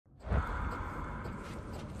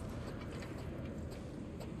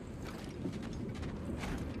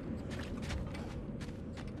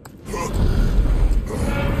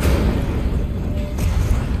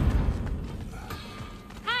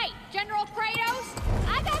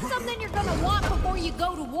something you're gonna want before you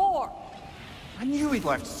go to war. I knew he'd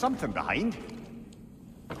left something behind.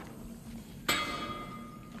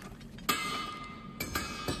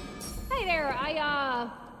 Hey there,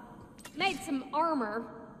 I made some armor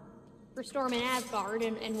for storming Asgard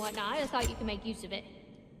and whatnot. I thought you could make use of it.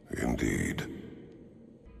 Indeed.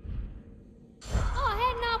 Oh,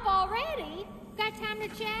 heading off already? Got time to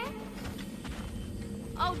chat?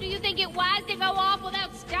 Oh, do you think it wise to go off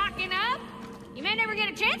without stocking up? You may never get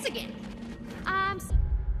a chance again. I'm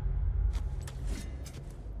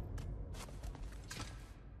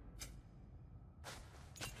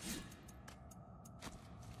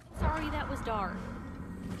sorry that was dark.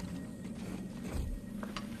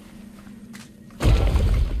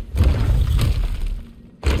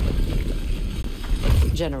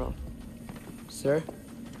 General. Sir?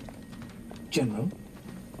 General?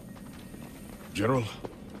 General?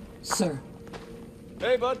 Sir.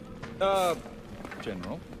 Hey, bud.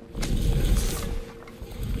 General.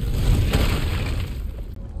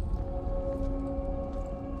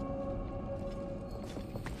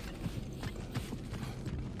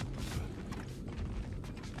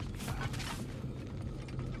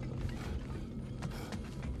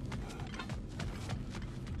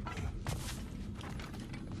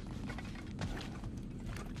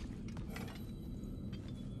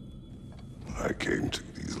 I came to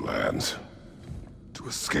these lands to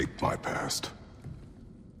escape my past,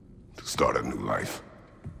 to start a new life.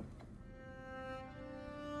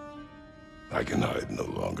 I can hide no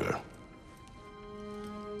longer.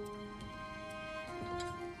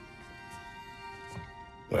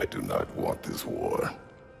 I do not want this war.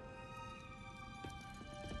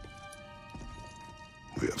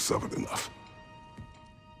 We have suffered enough.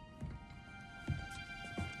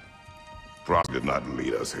 Kratos did not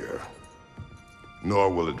lead us here.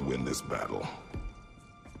 Nor will it win this battle.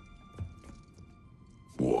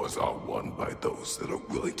 Wars are won by those that are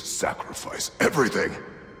willing to sacrifice everything.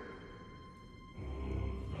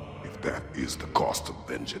 If that is the cost of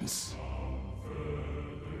vengeance,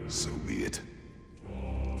 so be it.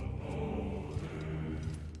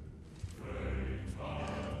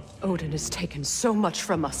 Odin has taken so much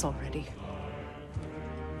from us already.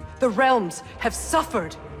 The realms have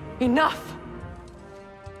suffered enough.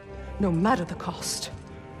 No matter the cost.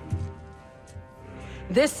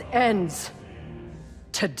 This ends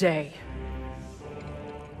today.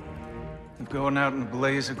 If going out in a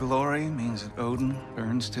blaze of glory means that Odin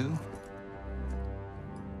burns too,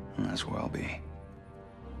 that's where I'll be.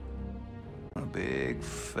 A big,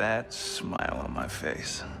 fat smile on my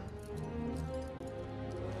face.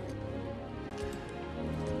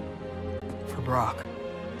 For Brock.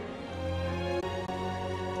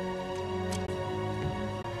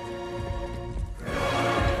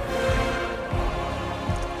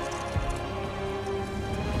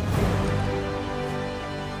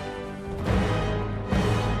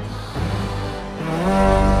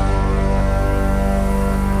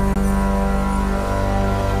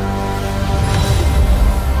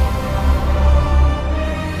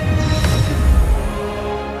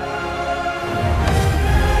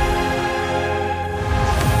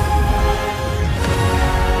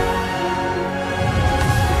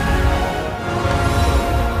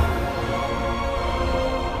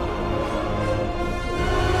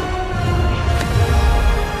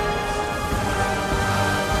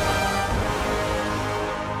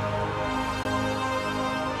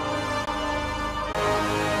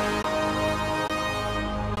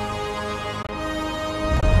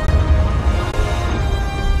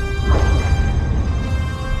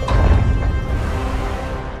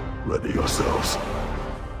 Ready yourselves.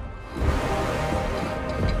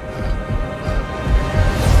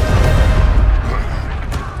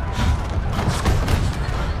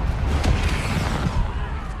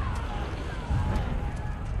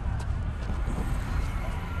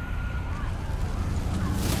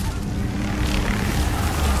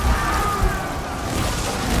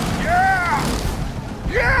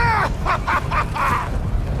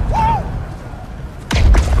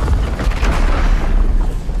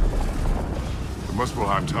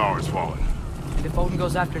 Tower has fallen. If Odin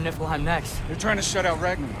goes after Niflheim next, They're trying to shut out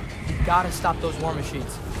Ragnarok. you gotta stop those war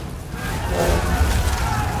machines.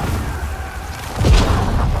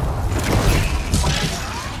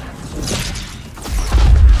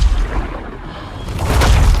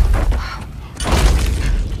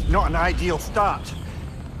 Not an ideal start.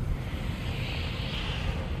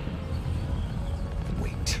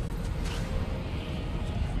 Wait.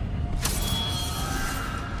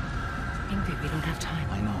 Ingrid, we don't have time.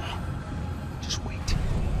 I know. Just wait.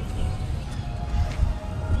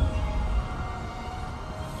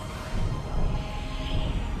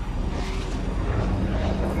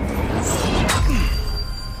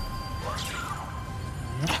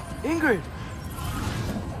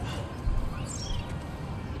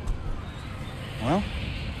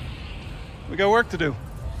 got work to do.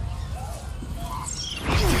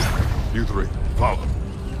 You three, follow.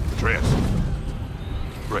 Atreus.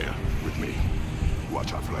 Freya, with me.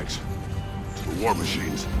 Watch our flanks. To the war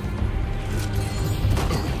machines.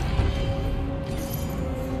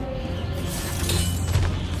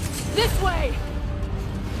 This way!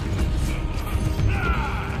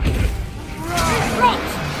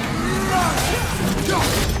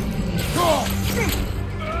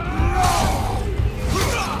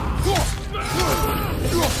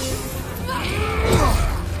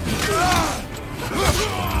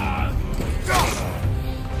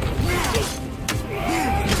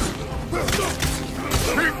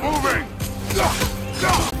 Keep moving!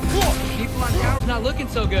 People on tower's not looking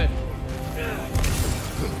so good.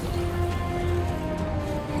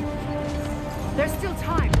 There's still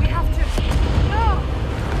time. We have to... No!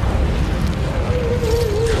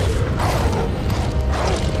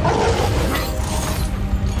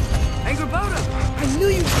 Angerboda! I knew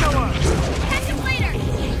you'd show up! Catch him later!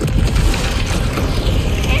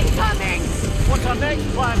 Incoming! What's our next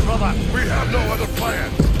plan, brother? We have no other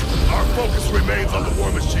plan. Our focus remains on the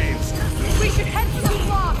war machines. We should head for the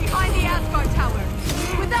wall behind the Asgard Tower.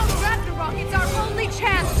 Without Ragnarok, it's our only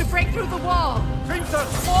chance to break through the wall. Princess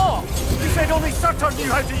Thor! You said only Surtur knew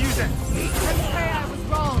how to use it! Let's say I was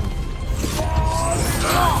wrong.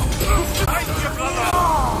 Behind you, brother!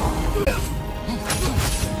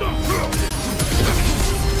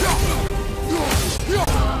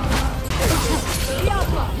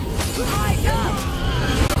 Diablo! Rise up!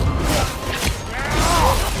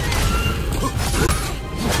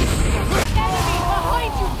 Enemy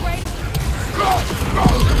behind you, Great!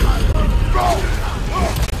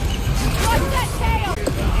 Watch that tail!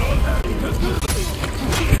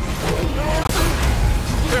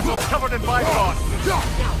 Careful, covered in bifrost!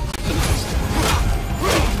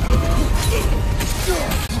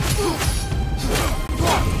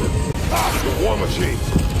 The war machines.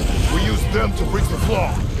 We use them to breach the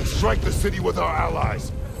flaw and strike the city with our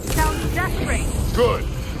allies. Sounds desperate. Good.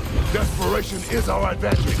 Desperation is our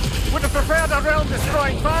advantage. Would have preferred a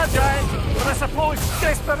realm-destroying magi, but I suppose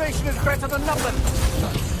desperation is better than nothing.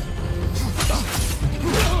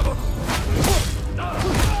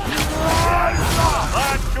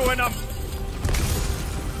 That's going up.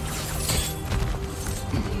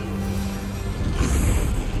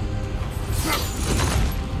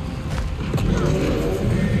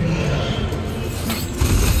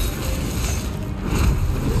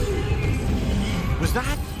 Was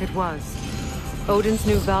that? It was. Odin's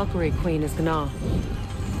new Valkyrie queen is Gná.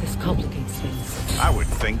 This complicates things. I would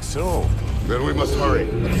think so. Then we must hurry.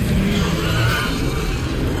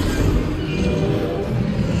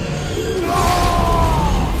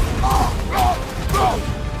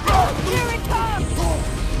 Here it comes!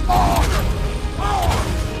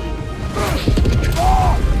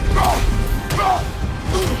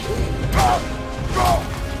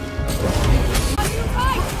 On your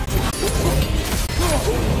right!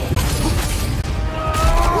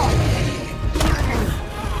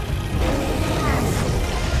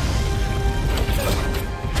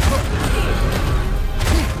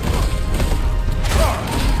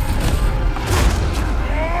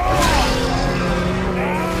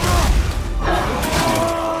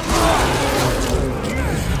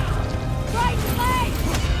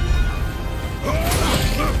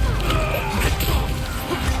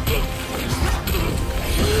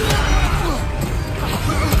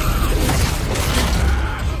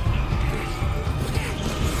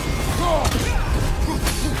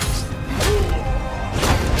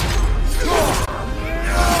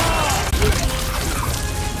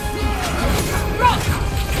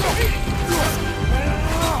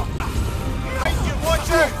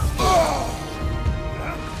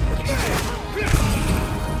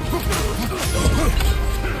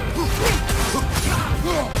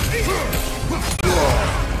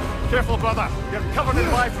 Careful, brother. You're covered in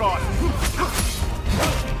bifrost.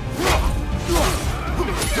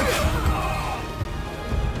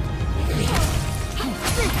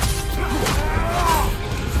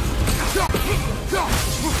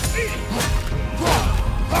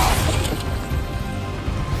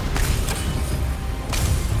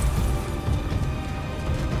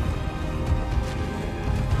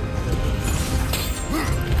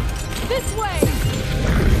 This way!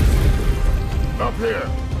 Up here.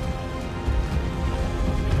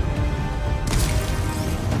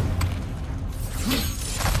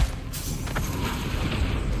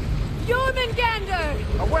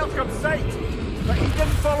 Jormungandr! A welcome sight. But he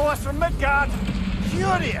didn't follow us from Midgard.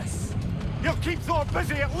 Curious. He'll keep Thor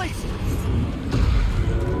busy at least.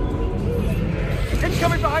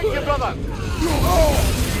 Incoming behind you, brother.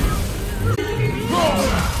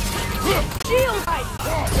 Shield!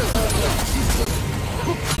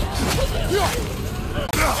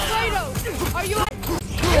 Kratos! Are you...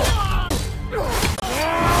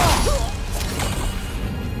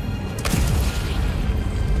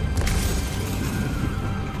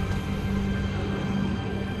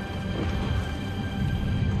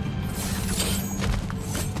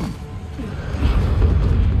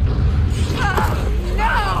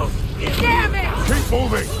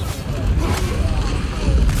 Moving!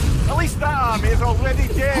 At least that army is already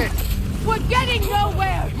dead! We're getting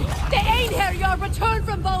nowhere! The Einherjar return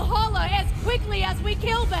from Valhalla as quickly as we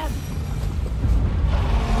kill them!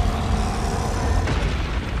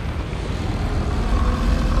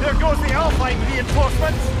 There goes the Alpine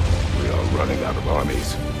reinforcements! We are running out of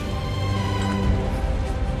armies.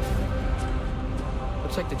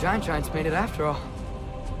 Looks like the Giants made it after all.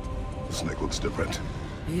 The snake looks different.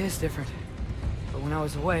 He is different. But when I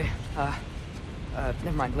was away,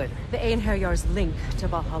 never mind, later. The Einherjar's link to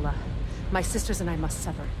Valhalla. My sisters and I must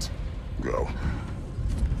sever it. Go.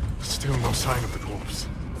 Still no sign of the dwarves.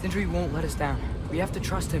 Sindri won't let us down. We have to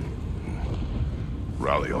trust him.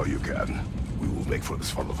 Rally all you can. We will make for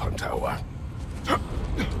this Svalbard tower. So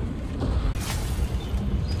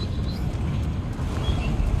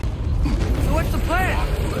what's the plan?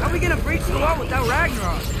 How are we gonna breach the wall without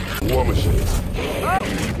Ragnarok? War machines. Oh,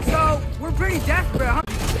 so we're pretty desperate, huh?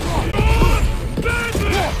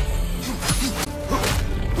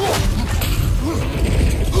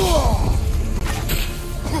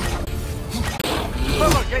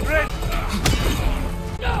 Come on, get ready!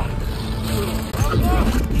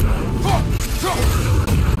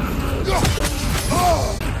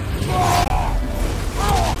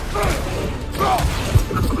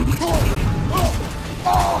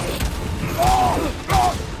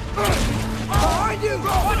 Behind you!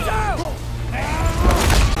 Watch out!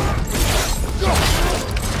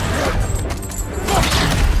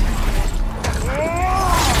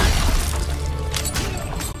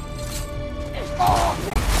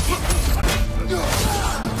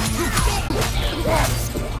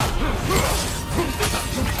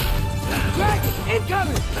 Dragon,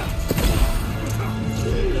 incoming!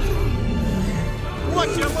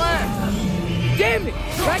 Watch your left! Damn it!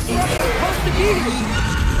 Ragnarok is supposed to be here!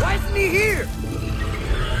 Why isn't he here?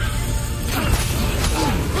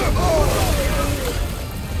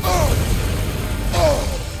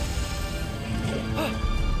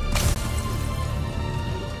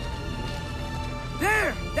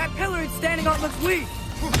 There! That pillar it's standing on looks weak!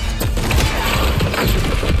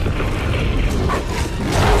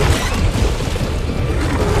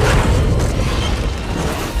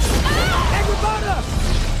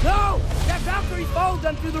 No! That Valkyrie followed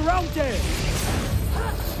them through the realm tear!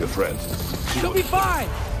 Your friend. She'll be fine!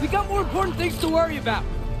 We got more important things to worry about!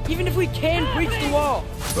 Even if we can breach the wall!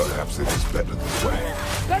 Perhaps it is better this way.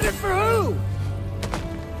 Better for who?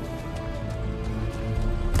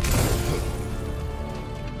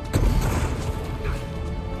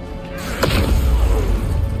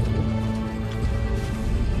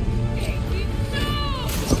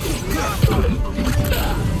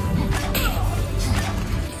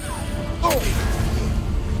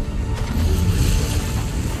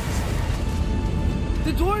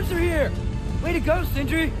 The dwarves are here! Way to go,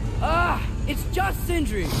 Sindri! Ah, it's just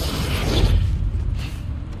Sindri!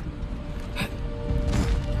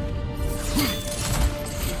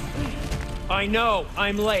 I know,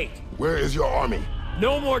 I'm late. Where is your army?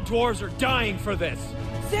 No more dwarves are dying for this.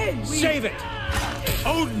 Sin, Save it!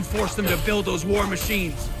 Odin forced them to build those war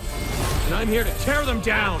machines. And I'm here to tear them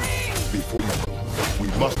down. Before we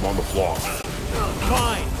must on the floor.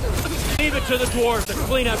 Fine. Leave it to the dwarves to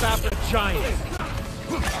clean up after the giants.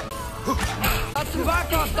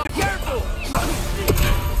 Careful!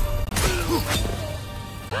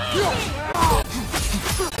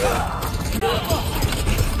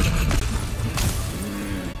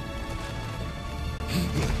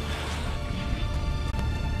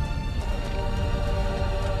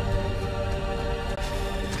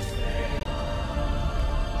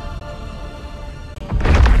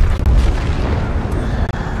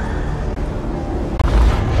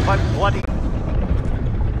 My bloody...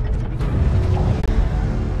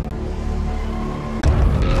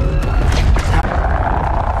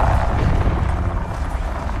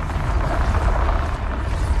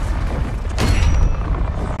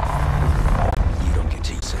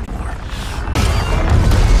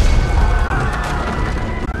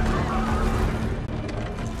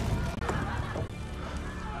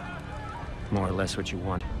 More or less what you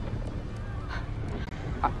want.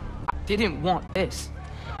 I didn't want this.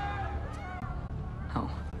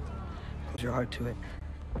 Oh. Put your heart to it.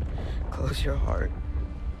 Close your heart.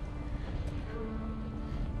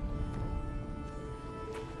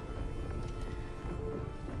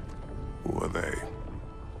 Who are they?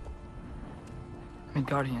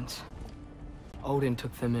 Midgardians. Odin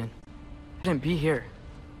took them in. They shouldn't be here.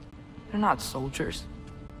 They're not soldiers.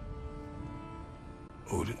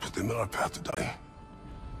 Odin put them in our path to die.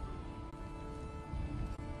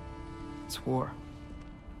 It's war.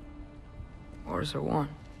 Wars are won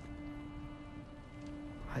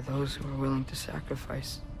by those who are willing to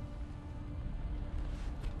sacrifice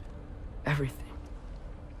everything.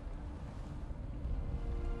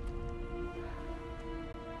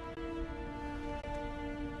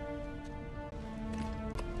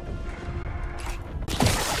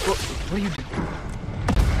 What are you doing?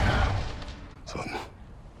 Son,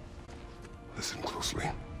 listen closely.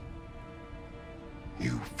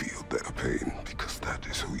 You feel their pain because that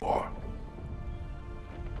is who you are.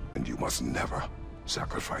 And you must never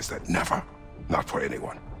sacrifice that. Never. Not for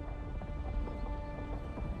anyone.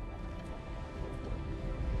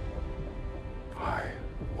 I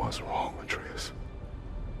was wrong, Atreus.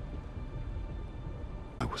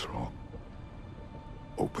 I was wrong.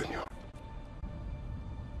 Open your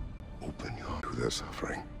to their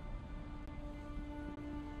suffering.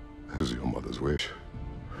 As your mother's wish.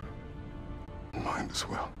 Mine as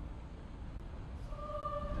well.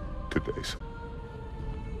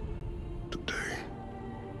 Today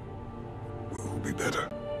will be better.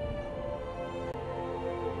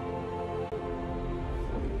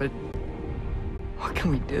 But what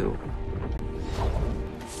can we do?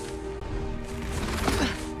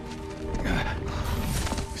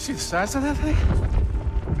 You see the size of that thing?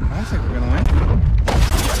 I think we're gonna win.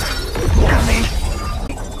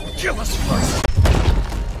 Kill us first.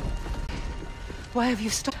 Why have you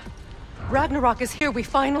stopped? Ragnarok is here. We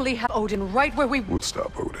finally have Odin right where we... We'll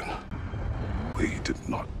stop Odin. We did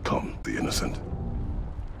not come the innocent.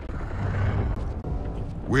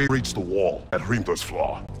 We reached the wall at Hrimthur's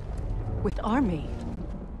Flaw. With army.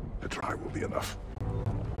 A try will be enough.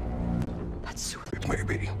 That's... It may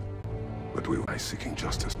be. But we are seeking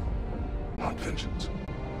justice, not vengeance.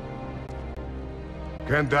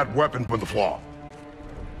 Can that weapon put the Flaw?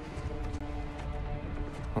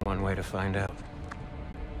 One way to find out.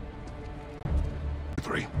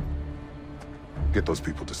 3. Get those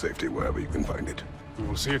people to safety wherever you can find it. We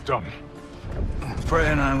will see it done. Freya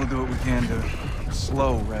and I will do what we can to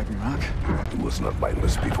slow Ragnarok. He was not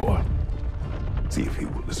mindless before. See if he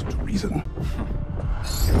will listen to reason.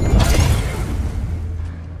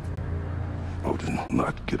 Odin will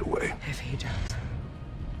not get away. If he does,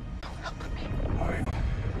 help me. Fine.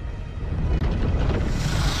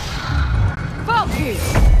 Valky!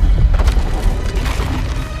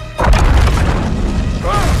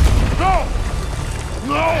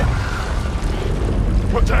 No!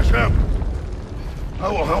 Protect him! I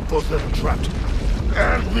will help those that are trapped.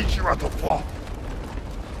 And meet you at the fall.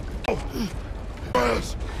 Oh.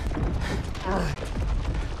 Yes.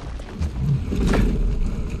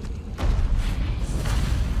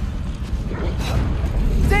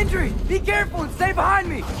 Sentry! Be careful and stay behind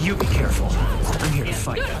me! You be careful. I'm here to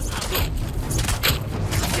fight. Look!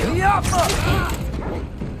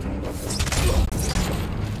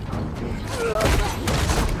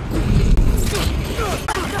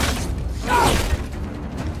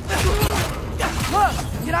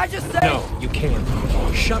 Can I just say... No, you can't.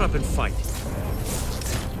 Shut up and fight.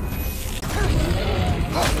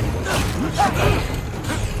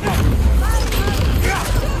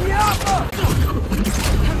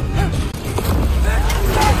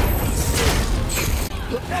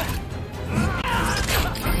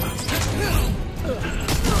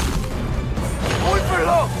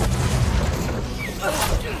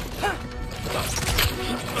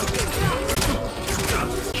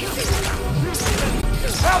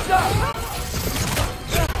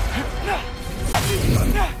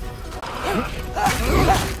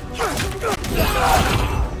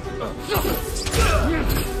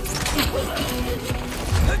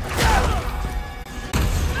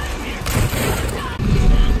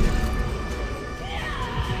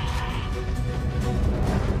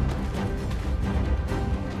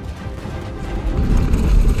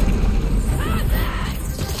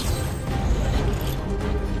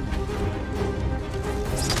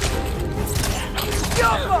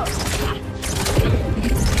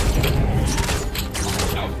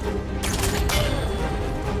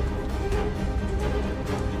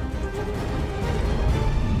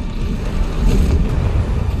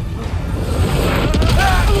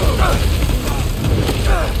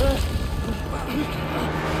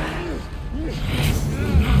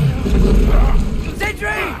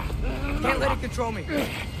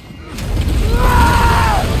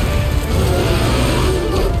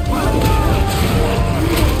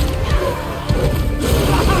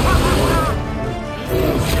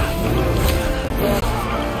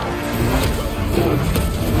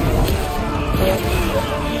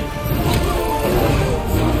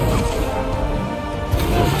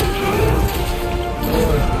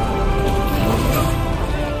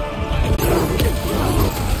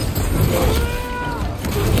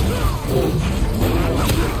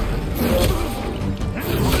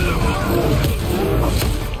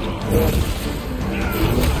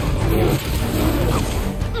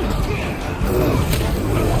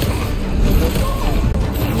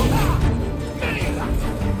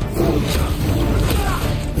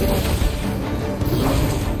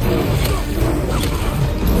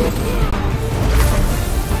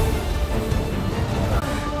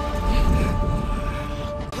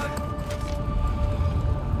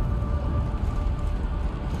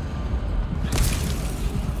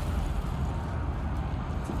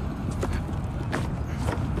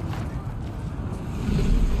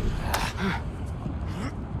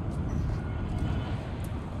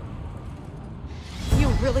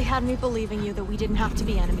 had me believing you that we didn't have to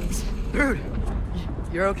be enemies. Dude,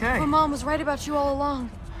 you're okay. My mom was right about you all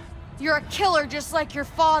along. You're a killer just like your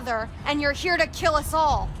father, and you're here to kill us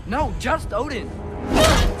all. No, just Odin.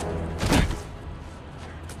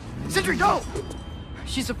 Sindri, don't!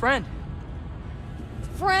 She's a friend.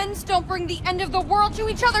 Friends don't bring the end of the world to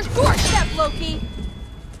each other's doorstep, Loki!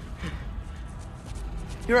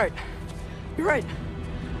 You're right. You're right.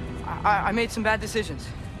 I made some bad decisions.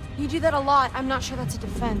 You do that a lot. I'm not sure that's a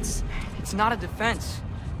defense. It's not a defense.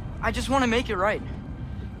 I just want to make it right.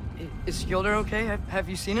 Is Skilder okay? Have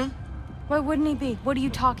you seen him? Why wouldn't he be? What are you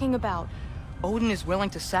talking about? Odin is willing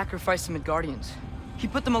to sacrifice the Midgardians. He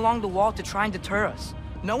put them along the wall to try and deter us,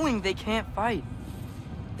 knowing they can't fight.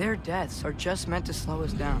 Their deaths are just meant to slow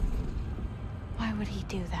us down. Why would he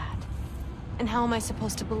do that? And how am I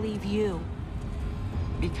supposed to believe you?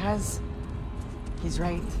 Because he's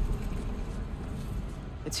right.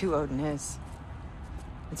 It's who Odin is.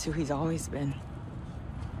 It's who he's always been.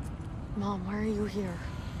 Mom, why are you here?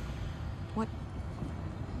 What?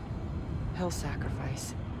 He'll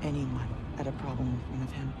sacrifice anyone at a problem in front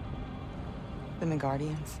of him. The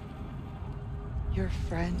Midgardians. Your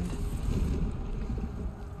friend.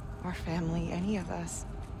 Our family, any of us.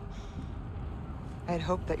 I had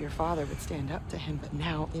hoped that your father would stand up to him, but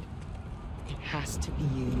now it has to be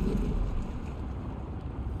you.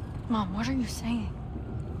 Mom, what are you saying?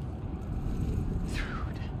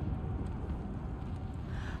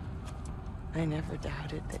 I never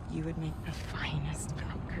doubted that you would make the finest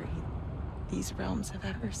Valkyrie these realms have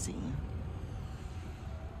ever seen.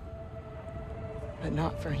 But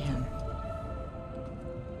not for him.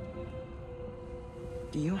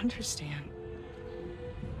 Do you understand?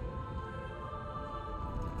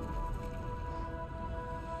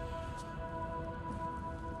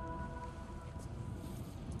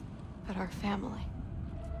 But our family.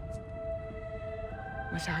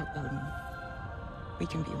 Without Odin, we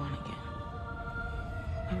can be one again.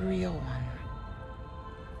 A real one.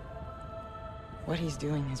 What he's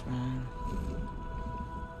doing is wrong.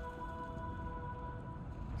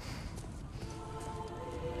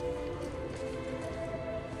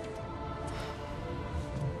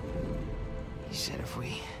 He said if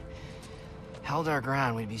we held our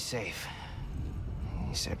ground, we'd be safe.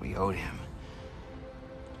 He said we owed him.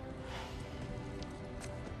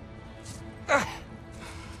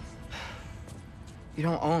 You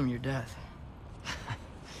don't owe him your death.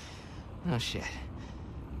 No shit.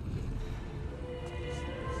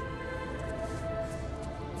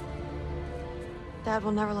 Dad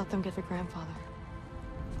will never let them get their grandfather.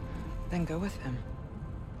 Then go with him.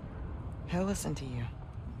 He'll listen to you.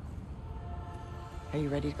 Are you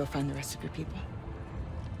ready to go find the rest of your people?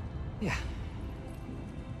 Yeah.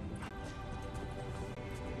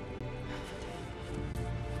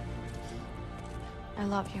 I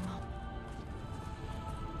love you, Mom.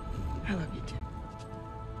 I love you too.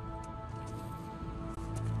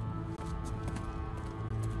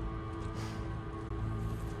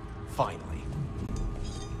 Finally.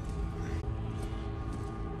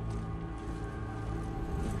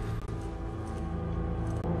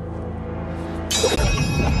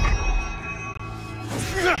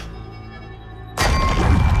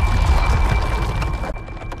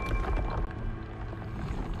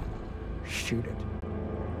 Shoot it.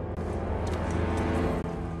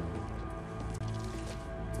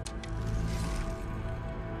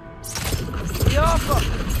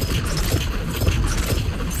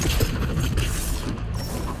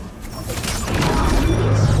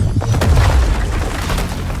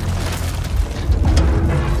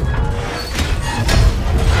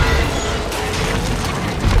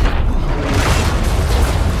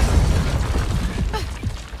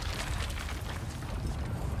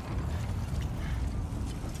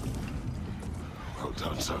 Well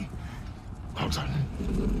done, son. Well done.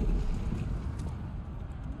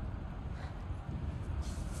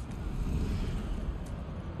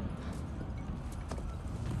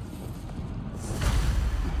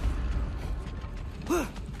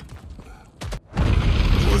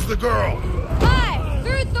 Who's the girl? Hi!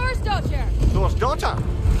 We're Thor's daughter! Thor's daughter?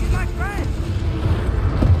 She's my friend!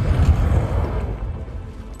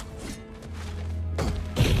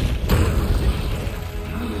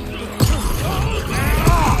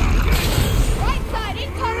 Right side,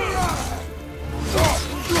 incoming!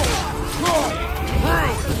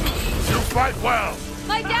 You fight well.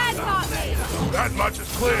 My dad taught me! That much is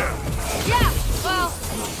clear. Yeah, well,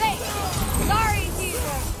 hey, sorry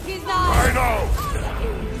he's not... I know.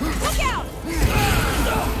 Look out!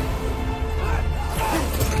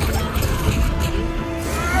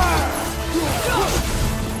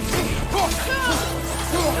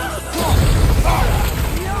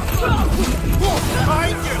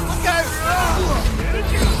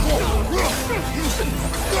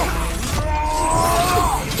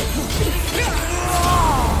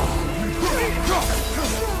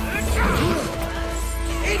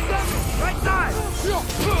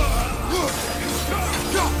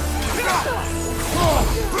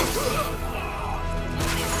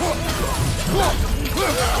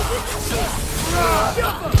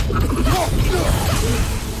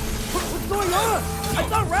 What's going on? I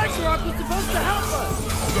thought Ragnarok was supposed to help us!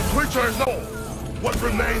 The creature is old. What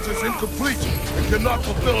remains is incomplete and cannot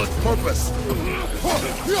fulfill its purpose.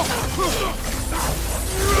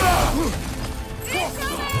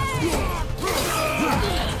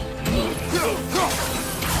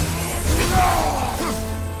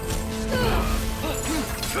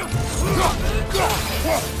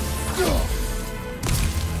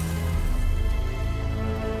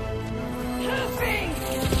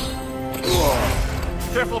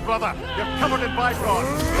 Careful, brother. You're covered in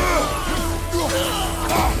bifrost.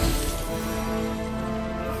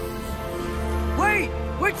 Wait!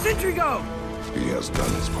 Where'd Sentry go? He has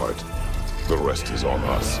done his part. The rest is on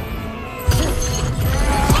us.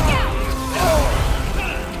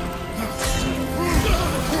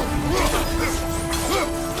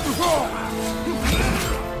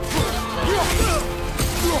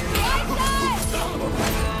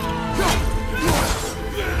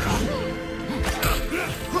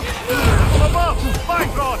 Above!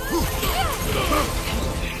 Bifrost!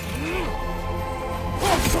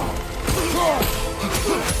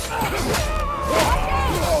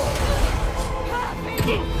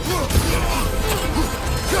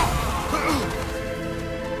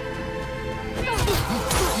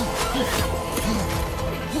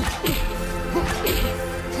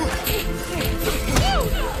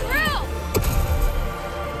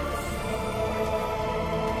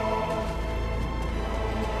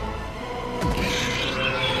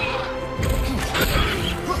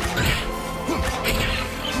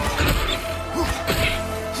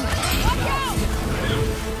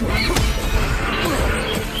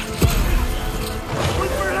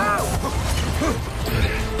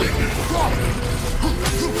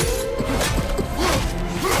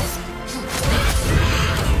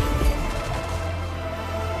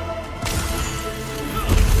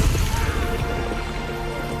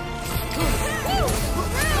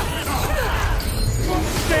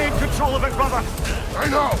 Control of it, brother! I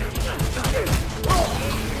know!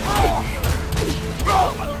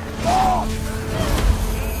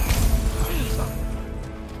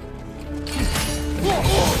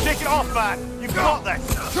 Take it off, man! You've got this!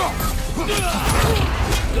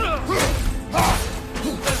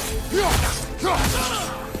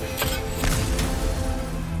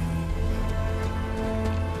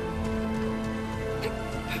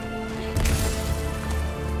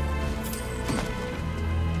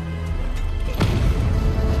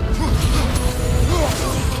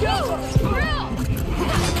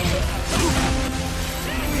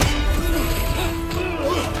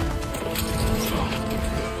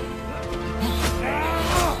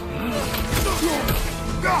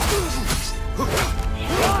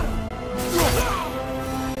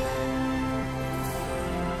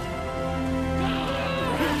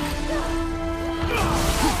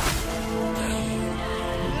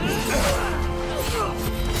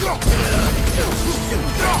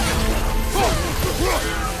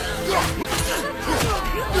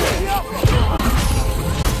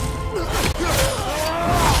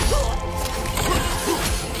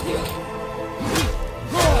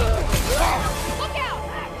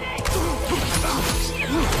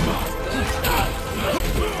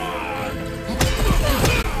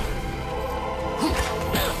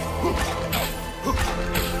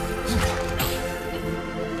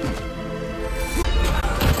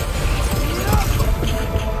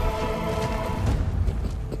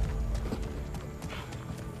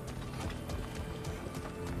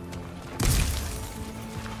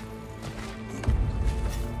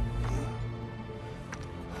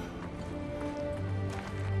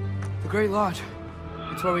 Great Lodge.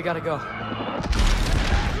 It's where we gotta go.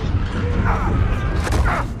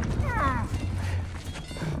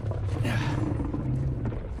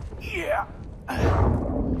 Yeah.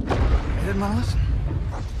 You didn't want to listen?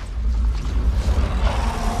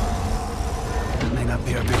 That may not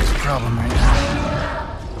be our biggest problem right now.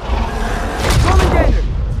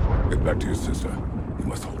 Get back to your sister. You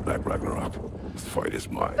must hold back Ragnarok. This fight is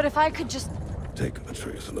mine. But if I could just... Take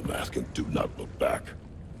Atreus in the mask and do not look back.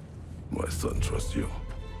 My son trusts you,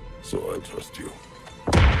 so I'll trust you.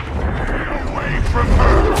 Get away from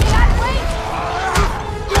her!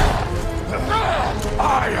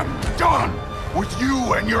 I am done with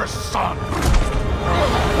you and your son!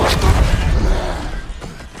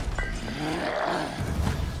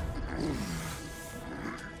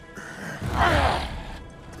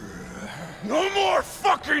 No more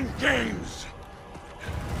fucking games!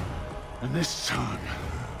 And this time,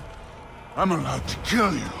 I'm allowed to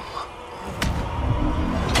kill you.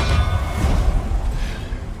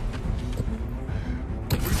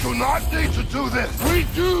 not need to do this! We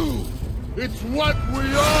do! It's what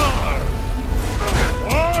we are!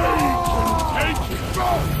 I can take it!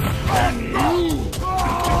 And you!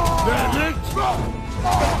 Then it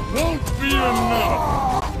won't be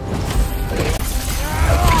enough!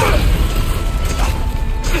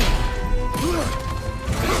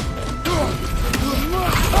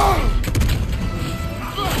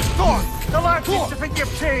 Thor! The lad seems to think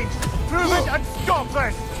you've changed! Prove it and stop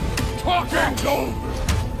this! Talking's over!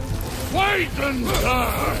 Wait and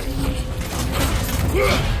die!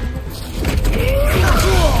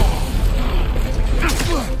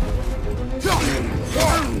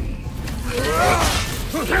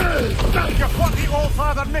 You're what the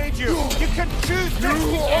All-Father made you! You can choose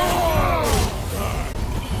this!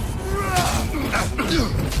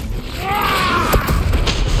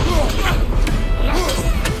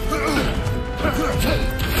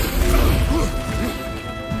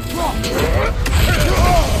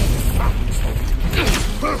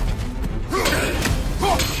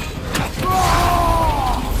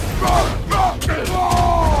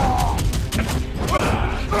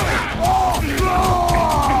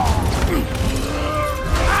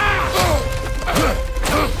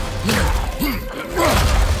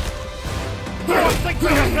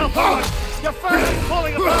 Your father's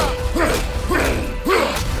falling apart!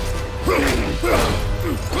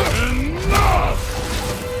 Enough!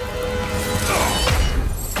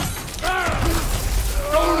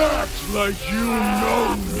 Don't act like you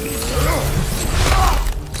know me!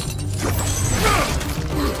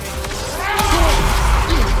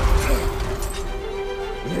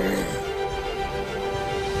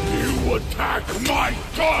 You attack my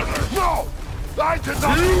daughter! No! I did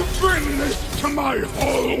not! You bring this to my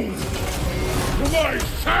home! To my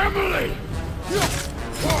family!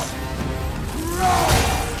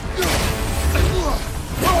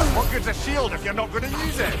 What good's a shield if you're not going to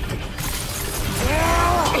use it?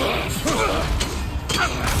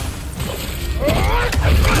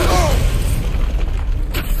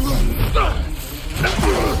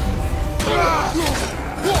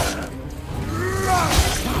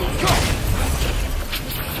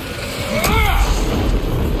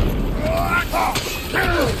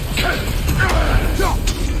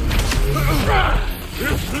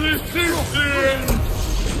 If this is the end,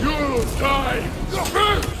 you'll die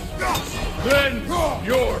first! Then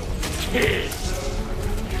your kid!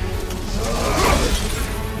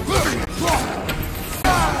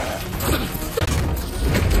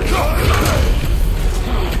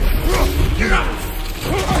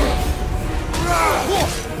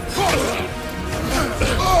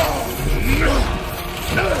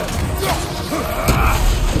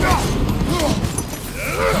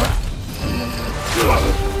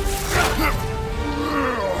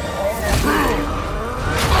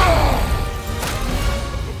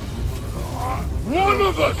 One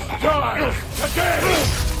of us dies today!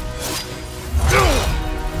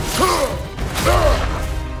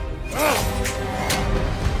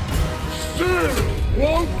 Still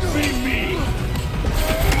won't be me!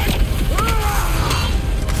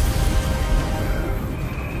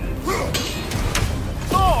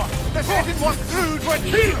 Thor! This isn't what food would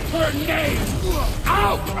Keep her name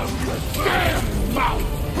out of your damn mouth!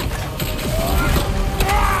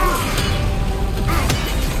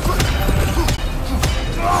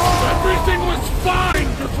 Everything was fine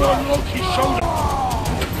before Loki showed up!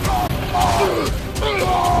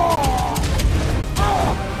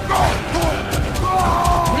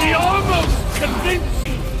 We almost convinced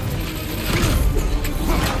you!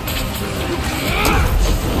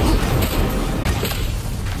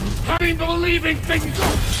 Having believing things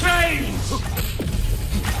will change!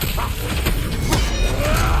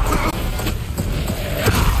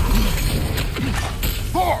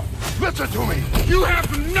 Thor! Listen to me! You have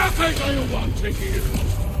nothing I want to hear!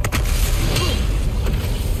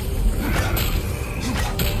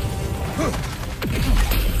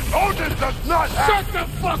 Odin does not have... Shut the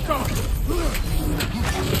fuck up!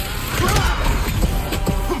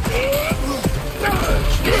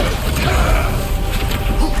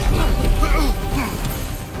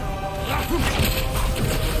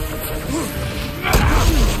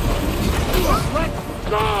 Let's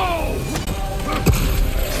go!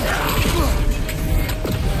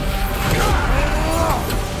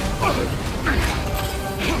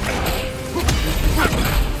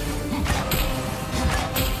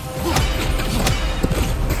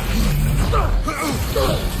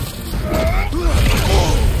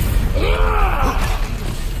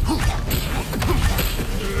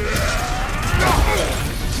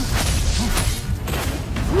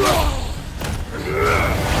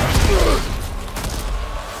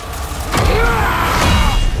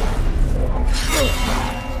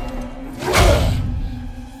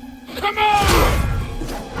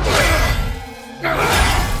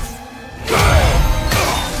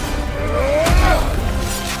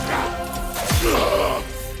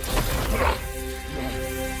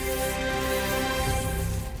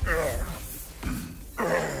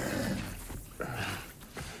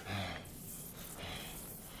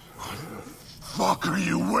 fuck are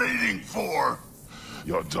you waiting for?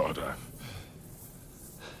 Your daughter.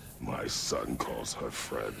 My son calls her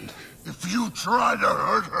friend. If you try to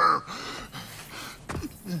hurt her...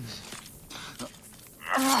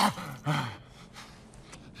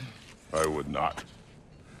 I would not.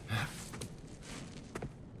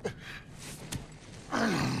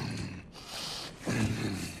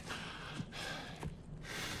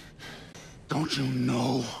 Don't you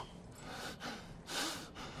know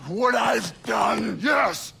what I've done?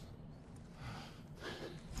 Yes!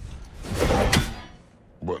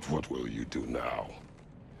 But what will you do now?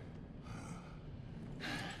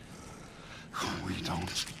 We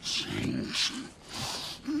don't change.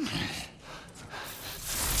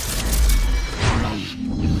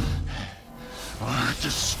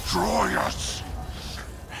 Destroy us!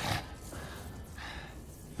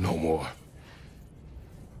 No more.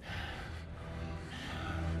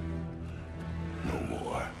 No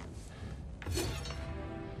more.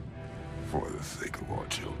 For the sake of our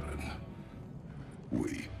children,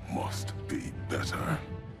 we must be better.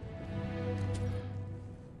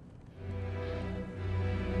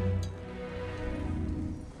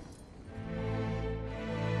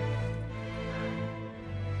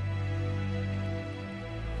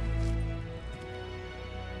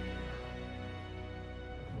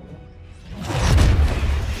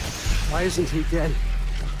 Why isn't he dead?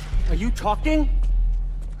 Are you talking?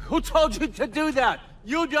 Who told you to do that?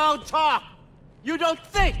 You don't talk! You don't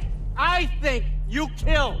think! I think, you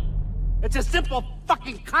kill! It's a simple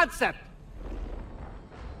fucking concept!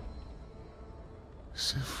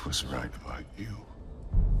 Sif was right about you.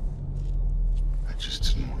 I just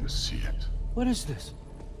didn't want to see it. What is this?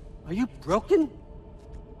 Are you broken?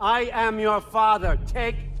 I am your father.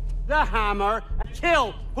 Take the hammer and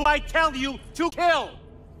kill who I tell you to kill!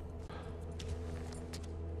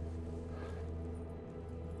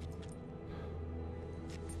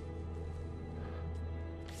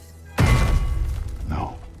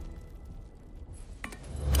 No.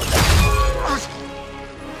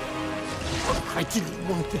 I didn't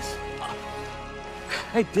want this.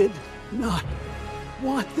 I did not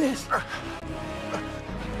want this.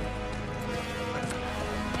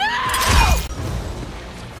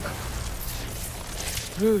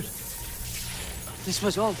 Dude, this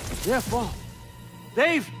was all their fault.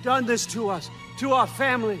 They've done this to us, to our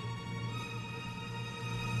family.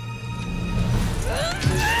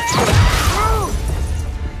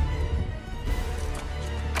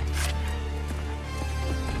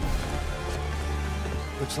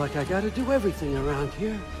 Looks like I gotta do everything around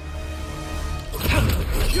here.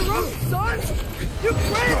 Your own son? You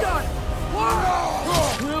blamed us!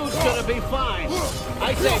 What? Crew's gonna be fine.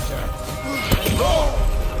 I say, sir.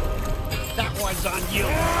 That one's on you.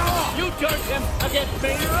 You turned him against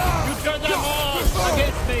me. You turned them all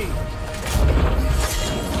against me.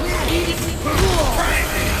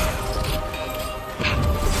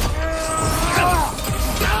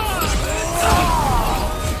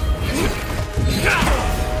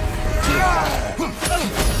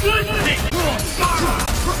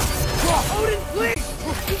 Odin, please!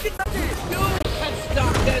 You can stop this! You can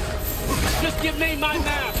stop this! Just give me my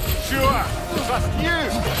map! Sure! Trust you!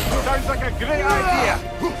 Sounds like a great idea!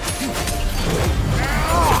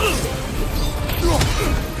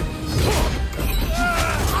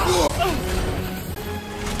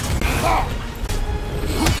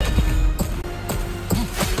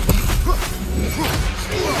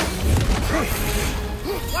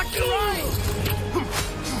 Watch your eyes!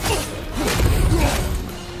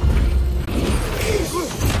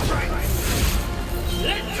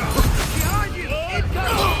 Let's go! Behind you!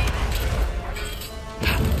 Incoming!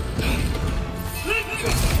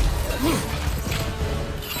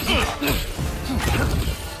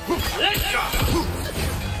 Let's go!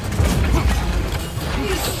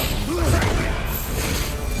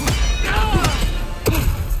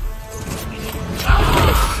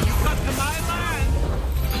 You come to my land!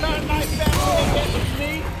 Turn my family against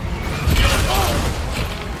me!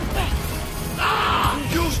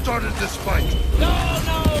 You started this fight! No!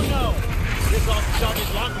 This all started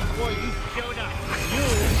long before you showed up. You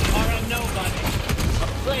are a nobody. A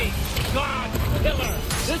plague, god, killer.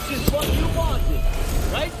 This is what you wanted,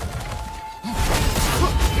 right?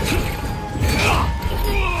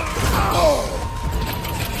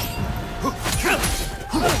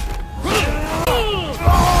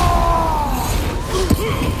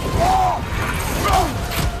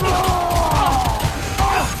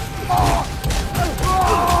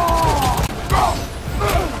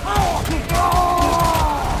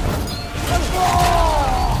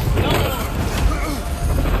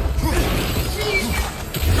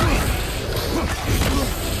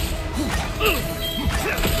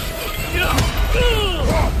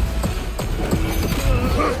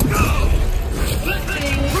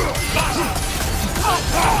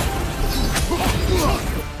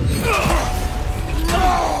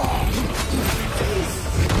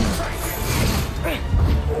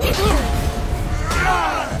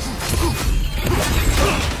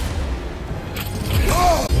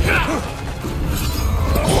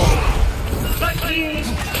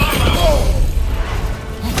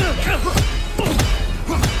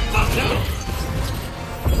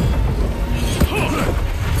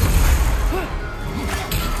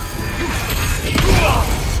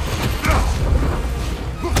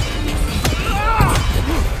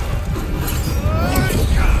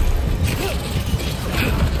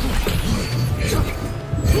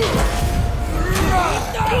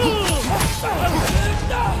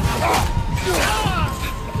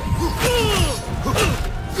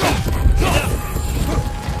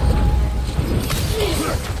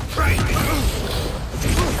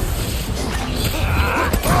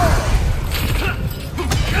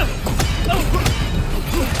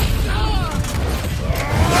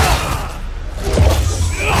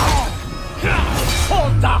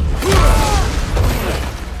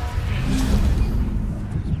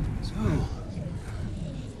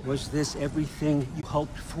 Was this everything you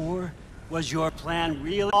hoped for? Was your plan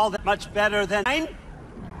really all that much better than mine?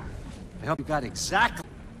 I hope you got exactly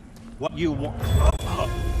what you want.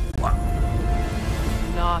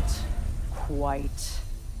 Not quite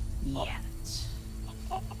yet.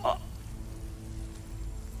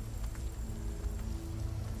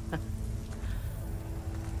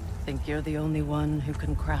 Think you're the only one who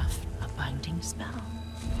can craft a binding spell?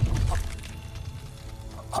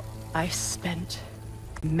 I spent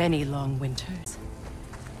many long winters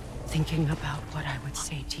thinking about what I would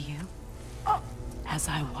say to you as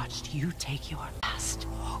I watched you take your last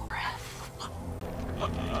breath.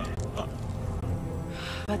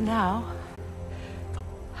 But now,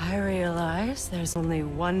 I realize there's only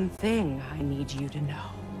one thing I need you to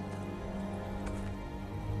know.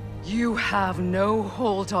 You have no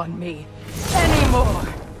hold on me anymore!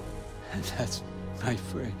 That's right,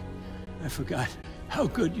 Frick. I forgot how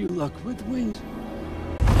good you look with wings.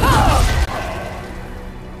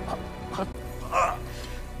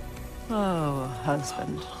 Oh,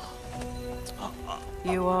 husband.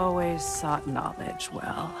 You always sought knowledge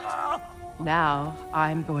well. Now,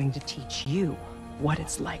 I'm going to teach you what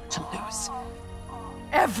it's like to lose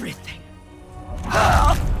everything.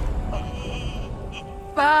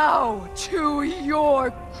 Bow to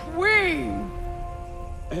your queen!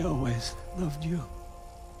 I always loved you,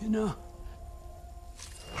 you know.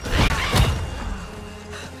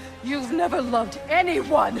 You've never loved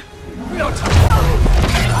anyone!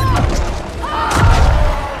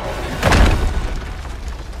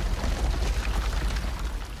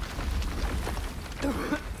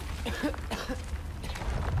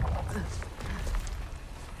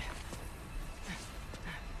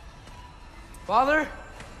 Father?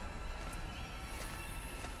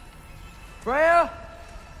 Freya?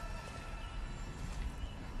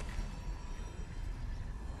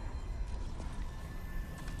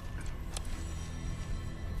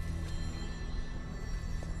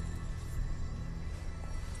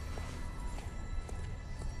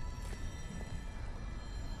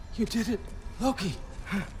 You did it, Loki.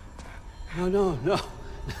 No.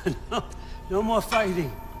 No more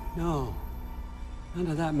fighting. No. None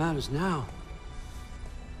of that matters now.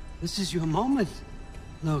 This is your moment,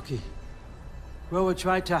 Loki. Groa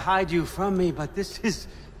tried to hide you from me, but this is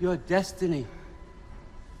your destiny.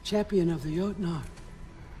 Champion of the Jotnar.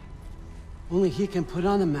 Only he can put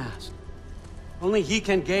on the mask. Only he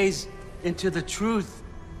can gaze into the truth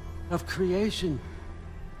of creation.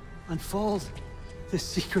 Unfold the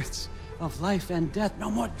secrets of life and death.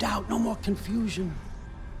 No more doubt, no more confusion.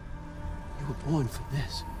 You were born for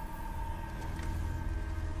this.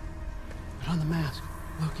 Put on the mask,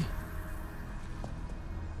 Loki.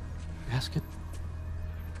 Ask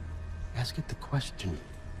it the question.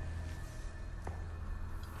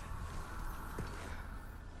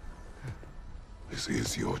 This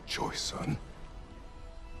is your choice, son.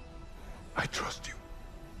 I trust you.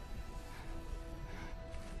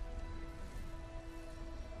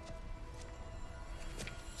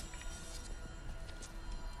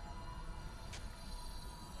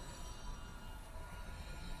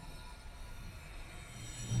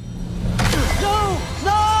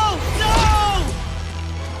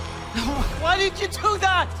 Why did you do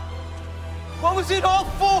that? What was it all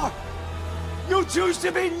for? You choose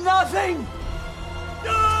to be nothing!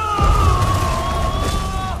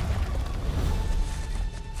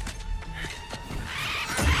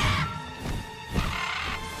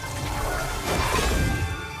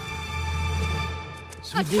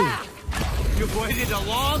 Attack! You've waited a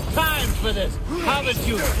long time for this, haven't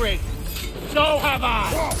you, Frick? So have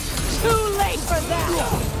I! Too late for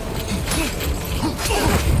that!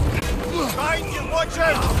 Find you,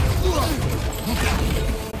 watcher!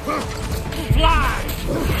 Fly!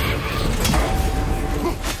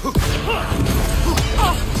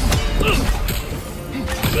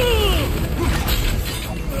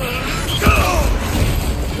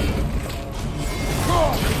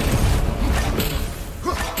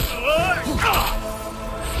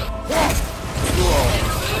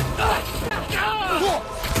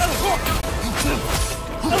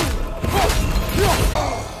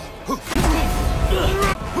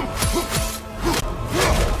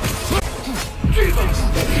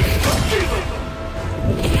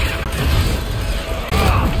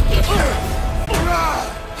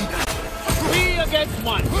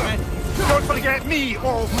 Don't forget me,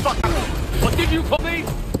 old fucker! What did you call me?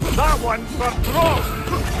 That one's for Thor!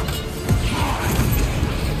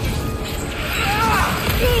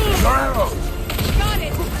 Your arrow! Got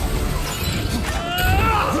it!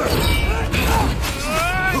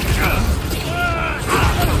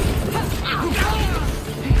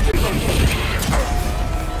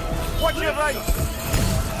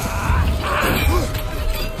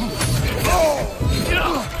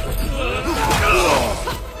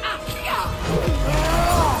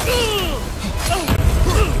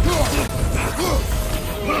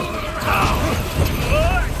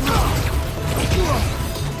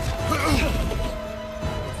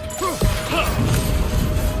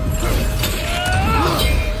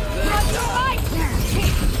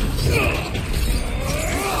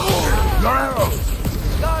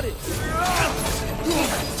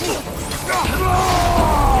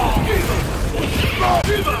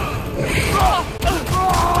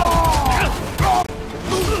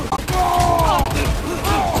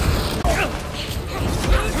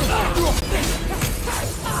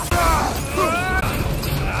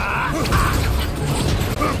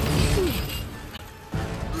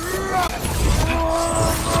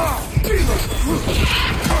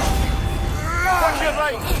 it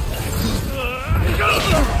right!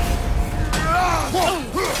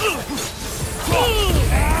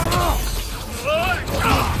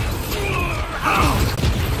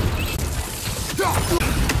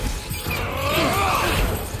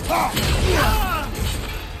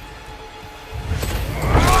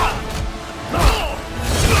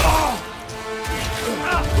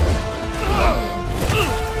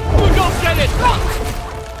 We'll go get it!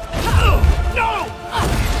 No!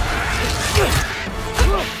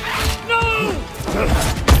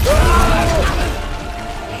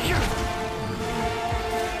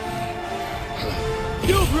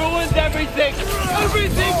 You've ruined everything!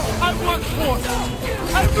 Everything I worked for!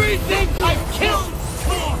 Everything I killed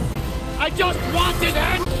for! I just wanted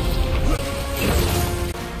it!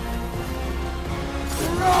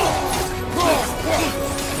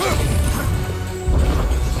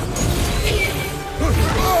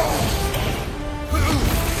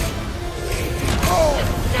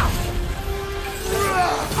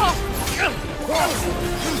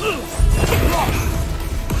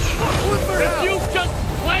 If you just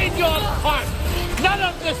played your part, none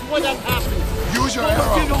of this would have happened. Use your What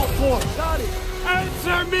arrow. did all for? Got it.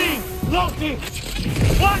 Answer me, Loki.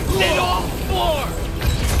 What did all for?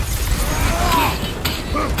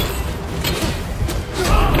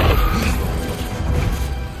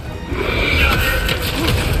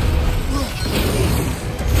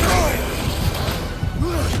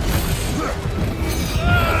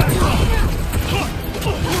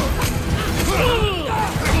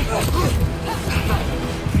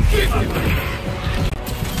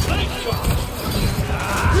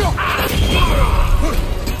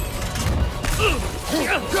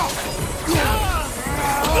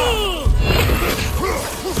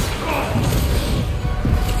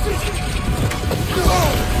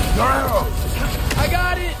 I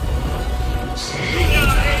got it!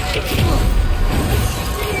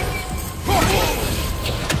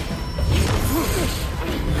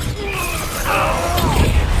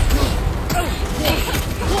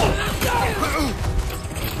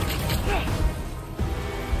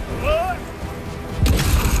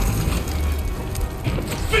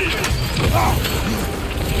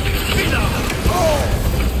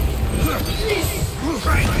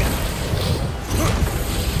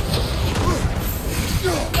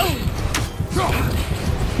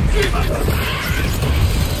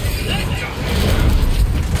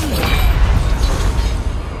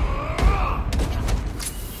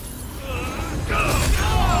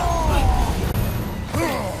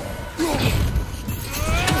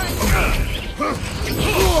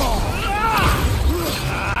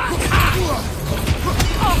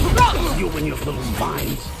 You and your little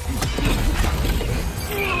vines.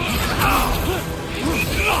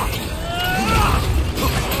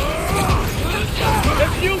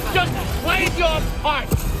 If you just played your part,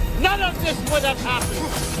 none of this would have happened.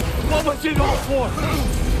 What was it all for?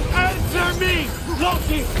 Answer me,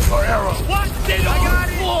 Loki. Your arrow. What did all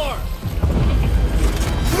for?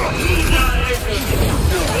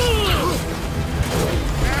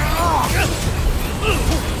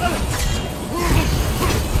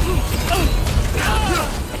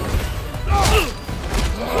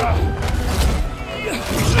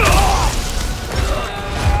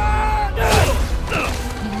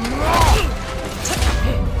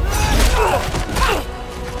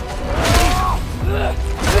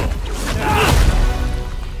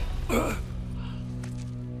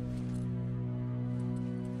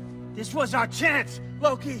 This was our chance,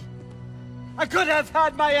 Loki. I could have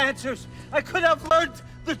had my answers. I could have learned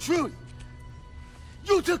the truth.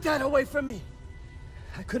 You took that away from me.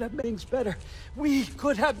 I could have made things better. We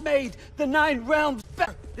could have made the 9 realms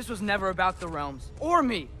better. This was never about the realms, or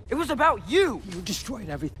me. It was about you. You destroyed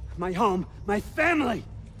everything. My home, my family,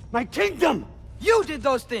 my kingdom. You did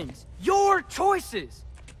those things. Your choices.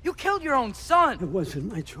 You killed your own son. It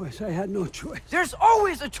wasn't my choice. I had no choice. There's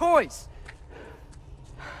always a choice.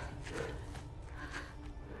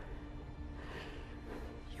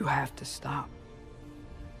 You have to stop.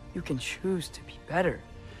 You can choose to be better.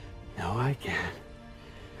 No, I can't.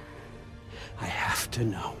 I have to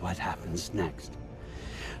know what happens next.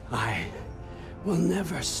 I will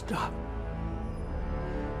never stop.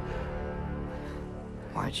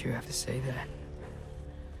 Why'd you have to say that?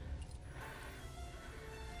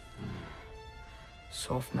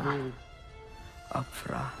 Sofna.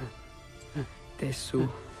 Apfra. Desu.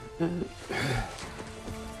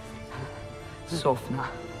 Sofna.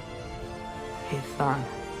 Hithan.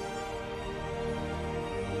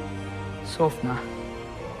 Sofna.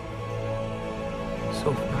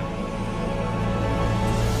 Sofna.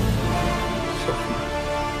 Sofna.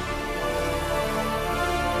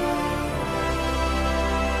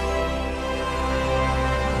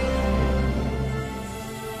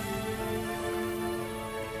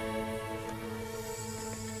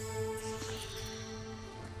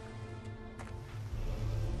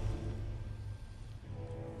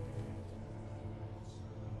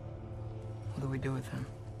 we do with him?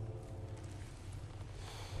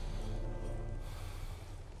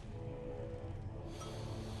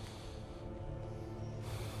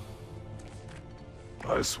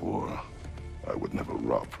 I swore I would never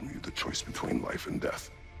rob from you the choice between life and death.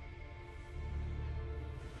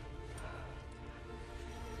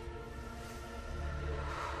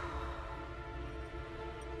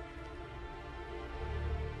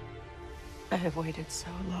 I have waited so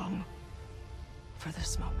long for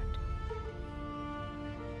this moment.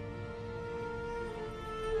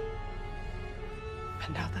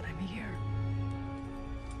 And now that I'm here,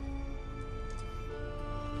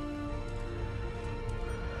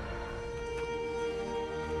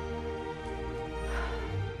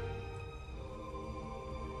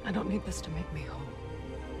 I don't need this to make me whole.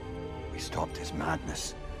 We stopped his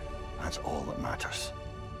madness. That's all that matters.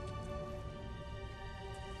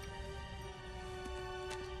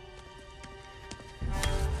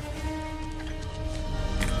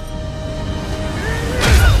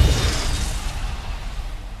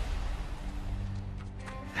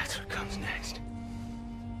 That's what comes next.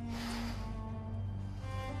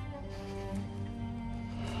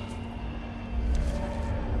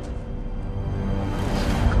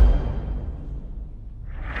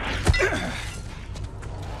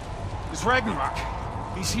 It's Ragnarok.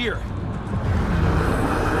 He's here.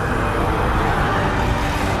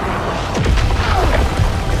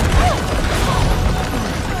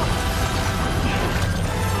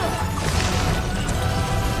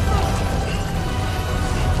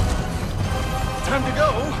 Time to go.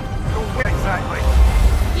 Go where exactly?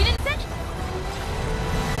 You didn't say...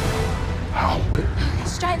 How?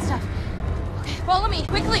 It's giant stuff. Okay, follow me,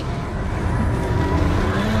 quickly.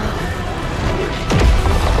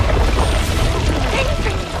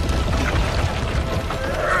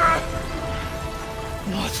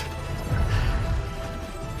 What?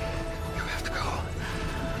 You have to go.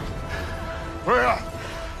 Freya!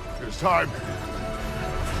 It's time.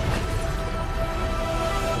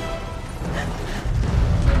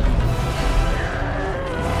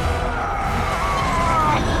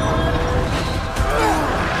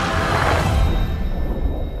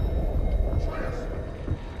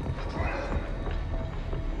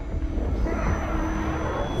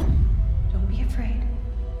 Don't be afraid.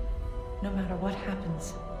 No matter what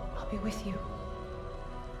happens, I'll be with you.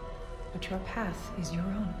 But your path is your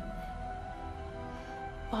own.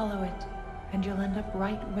 Follow it, and you'll end up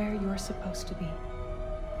right where you're supposed to be.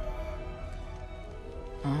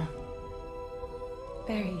 Huh?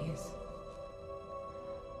 There he is.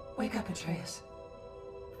 Wake up, Atreus.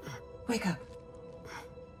 Wake up.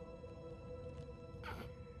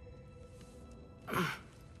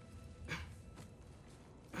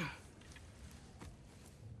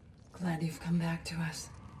 Glad you've come back to us.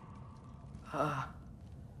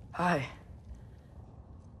 Hi.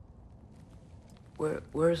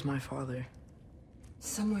 Where's my father?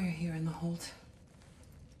 Somewhere here in the hold.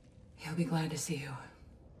 He'll be glad to see you.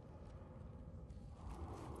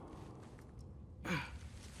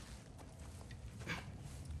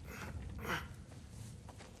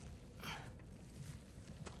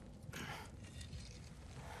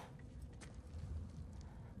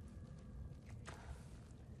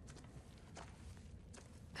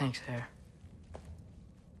 Thanks, Air.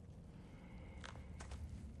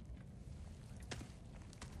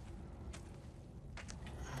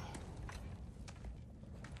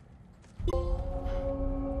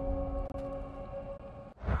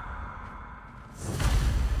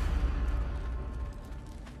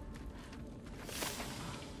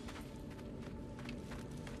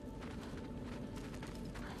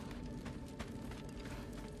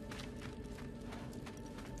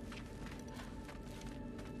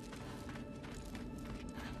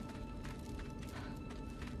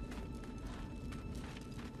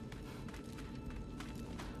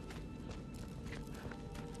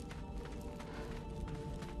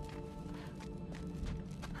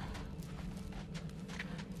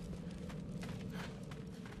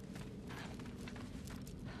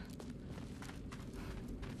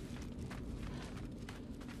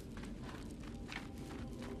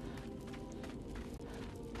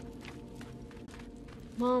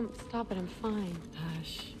 Mom, stop it. I'm fine.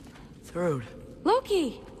 Hush. Thrud,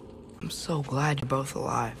 Loki! I'm so glad you're both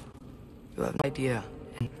alive. You have no idea.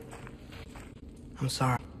 And I'm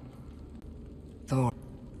sorry. Thor.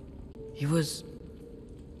 He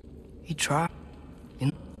tried. You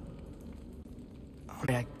know? I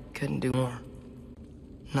mean, I couldn't do more.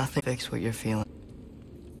 Nothing fixed what you're feeling.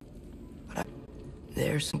 But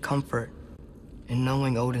there's some comfort in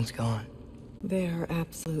knowing Odin's gone. There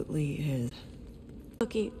absolutely is.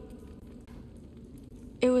 Loki,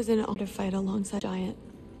 It was an honor to fight alongside Giant.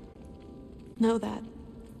 Know that.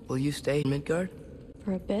 Will you stay in Midgard?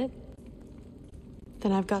 For a bit?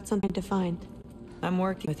 Then I've got something to find. I'm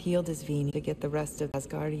working with Odin'S to get the rest of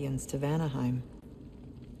Asgardians to Vanaheim.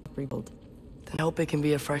 Rebuild. Then I hope it can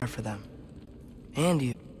be a freshener for them. And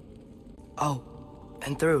you. Oh,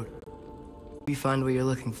 and Thrud. We find what you're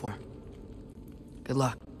looking for. Good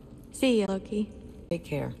luck. See ya, Loki. Take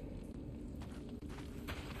care.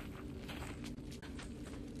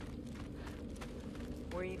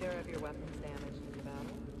 Were either of your weapons damaged in the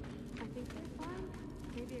battle? I think they're fine.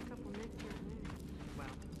 Maybe a couple nicks here and there. Well,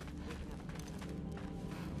 we can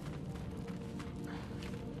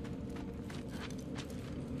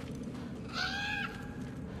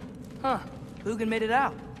Huh. Lugan made it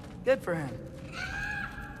out. Good for him.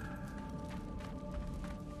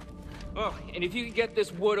 Oh, and if you could get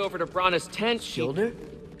this wood over to Brana's tent, Shoulder?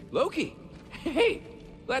 Loki! Hey!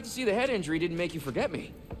 Glad to see the head injury didn't make you forget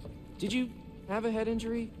me. Did you have a head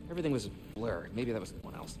injury? Everything was a blur. Maybe that was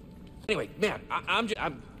someone else. Anyway, man,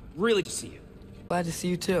 I'm really to see you. Glad to see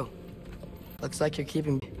you too. Looks like you're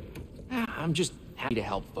keeping me. I'm just happy to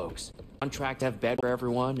help folks. On track to have bed for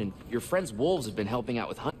everyone, and your friends' wolves have been helping out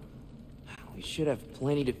with hunting. We should have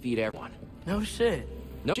plenty to feed everyone. No shit.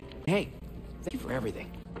 No shit. Hey, thank you for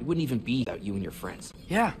everything. It wouldn't even be without you and your friends.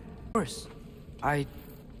 Yeah, of course. I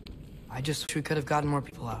just wish we could have gotten more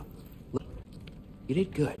people out. Look, you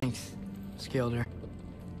did good. Thanks, Skilder.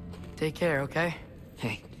 Take care, okay?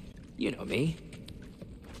 Hey, you know me.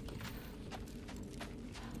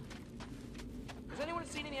 Has anyone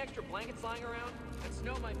seen any extra blankets lying around? That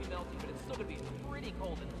snow might be melting, but it's still gonna be pretty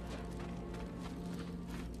cold in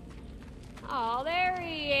Oh, there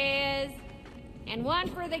he is. And one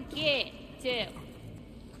for the kid, too.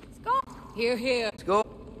 Skull. Here, here. Let's go.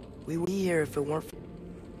 We would be here if it weren't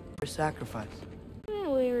for sacrifice.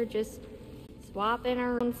 Well, we were just swapping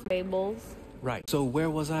our own fables. Right. So where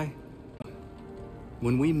was I?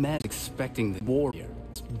 When we met, expecting the warrior,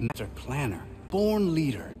 master planner, born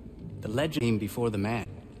leader, the legend came before the man.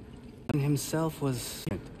 And himself was...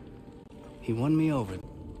 He won me over.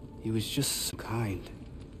 He was just so kind.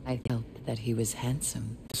 I felt that he was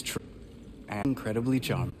handsome. It's true. And incredibly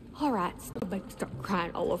charming. All right, so I'm about to start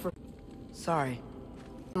crying all over. Sorry.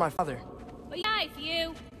 My father. Be nice,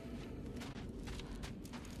 you.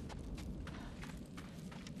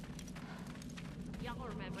 Y'all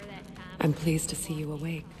remember that time? I'm pleased to see you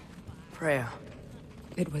awake. Freya.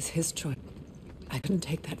 It was his choice. I couldn't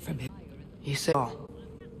take that from him. You said all.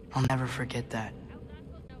 I'll never forget that.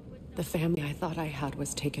 The family I thought I had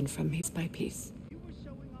was taken from me piece by piece.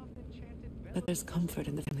 But there's comfort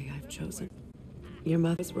in the family I've chosen. Your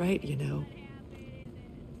mother's right, you know.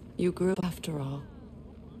 You grew up after all.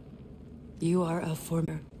 You are a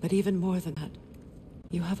former, but even more than that,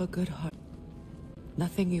 you have a good heart.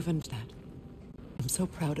 Nothing you've that. I'm so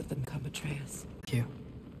proud of them, come Atreus. Thank you.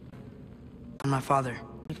 And my father.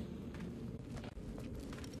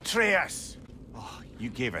 Atreus! Oh, you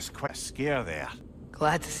gave us quite a scare there.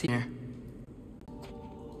 Glad to see you.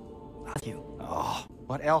 Thank you. Oh,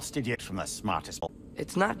 what else did you get from the smartest?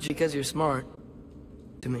 It's not just because you're smart.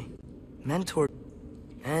 To me. Mentor.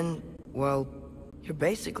 And, well, you're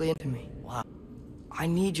basically into me. Wow. I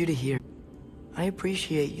need you to hear. I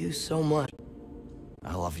appreciate you so much.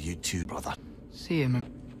 I love you too, brother. See you, man.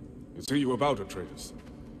 Is who you about, Atreus?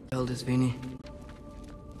 Eldest Vini.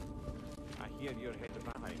 I hear you're headed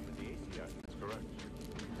behind with the Aesir. That's correct.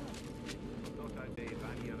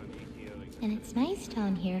 And it's nice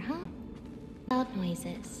down here, huh? Loud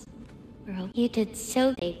noises. Bro, you did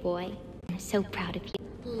so big, boy. I'm so proud of you.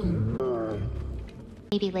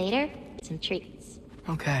 Maybe later, some treats.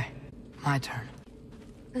 Okay, my turn.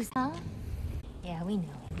 Who's that? Yeah, we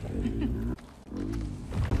know.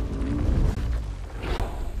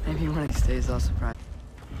 Maybe one of these days I'll surprise.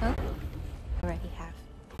 Oh, already have.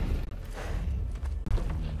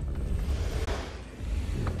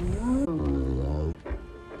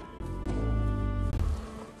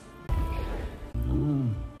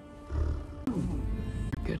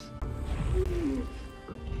 Good.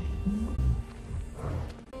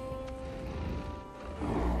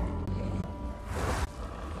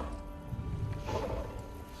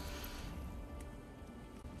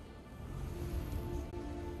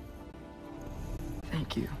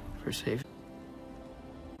 Thank you for saving.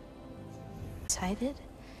 Decided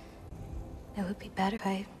it would be better if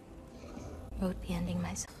I wrote the ending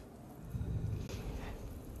myself.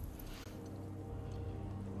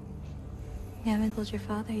 You haven't told your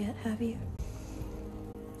father yet, have you?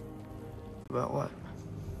 About what?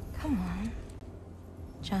 Come on.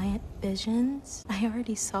 Giant visions? I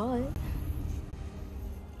already saw it.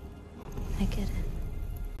 I get it.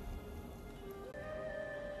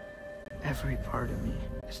 Every part of me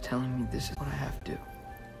is telling me this is what I have to do.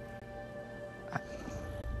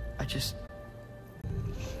 I just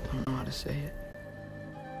don't know how to say it.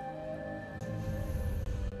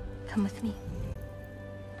 Come with me.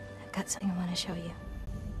 I've got something I want to show you.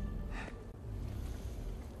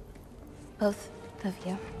 Both of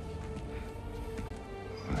you.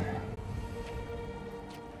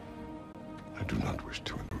 I do not wish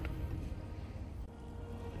to intrude.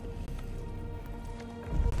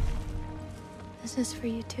 This is for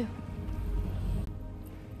you too.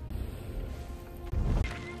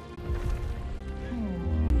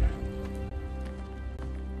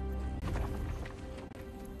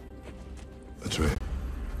 Atreus,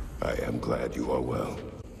 I am glad you are well.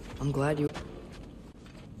 I'm glad you...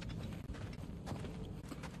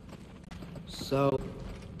 So,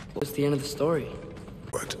 what's the end of the story?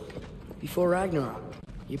 What? Before Ragnarok,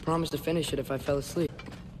 you promised to finish it if I fell asleep.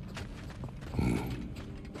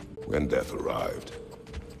 When death arrived,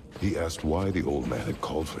 he asked why the old man had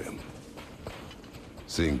called for him.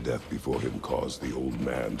 Seeing death before him caused the old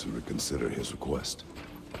man to reconsider his request.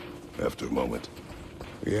 After a moment,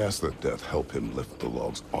 he asked that death help him lift the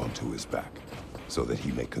logs onto his back, so that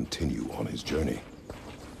he may continue on his journey.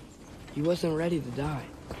 He wasn't ready to die.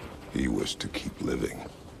 He wished to keep living.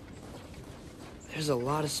 There's a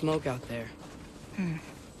lot of smoke out there. It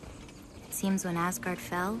seems when Asgard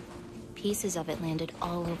fell, pieces of it landed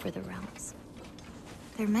all over the realms.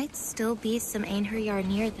 There might still be some Einherjar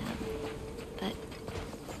near them, but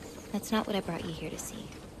that's not what I brought you here to see.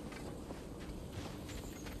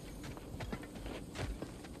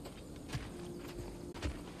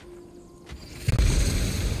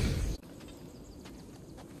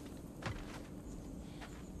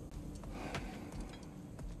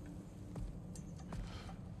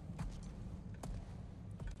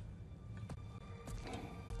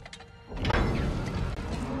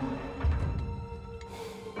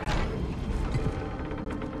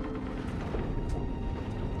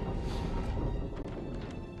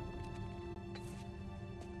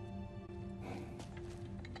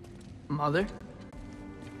 Mother?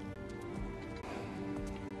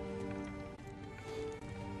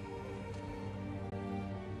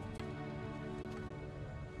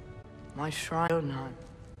 My shrine, Odin'S.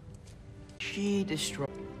 She destroyed.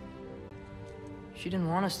 She didn't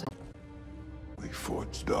want us to. We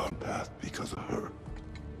forged our path because of her.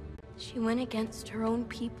 She went against her own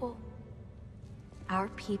people. Our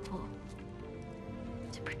people.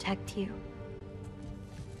 To protect you.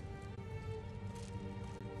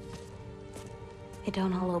 They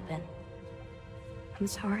don't all open. I'm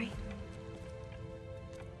sorry.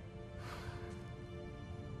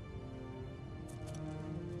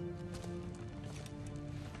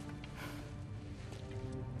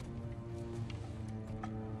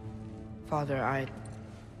 Father, I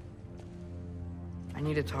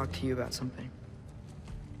need to talk to you about something.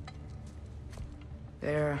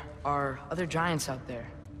 There are other giants out there,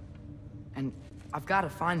 and I've got to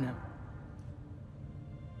find them.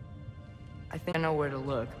 I think I know where to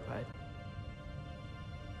look, but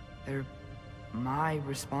they're my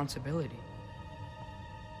responsibility.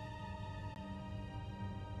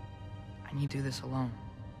 I need to do this alone.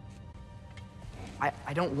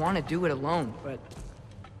 I don't want to do it alone, but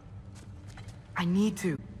I need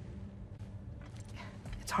to.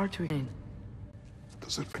 It's hard to explain.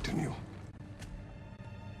 Does it frighten you?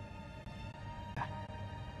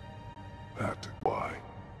 That's why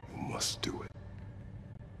you must do it.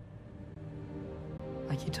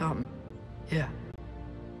 Like you taught me. Yeah.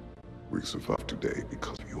 We survive today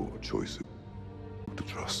because of your choices. Who to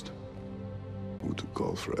trust. Who to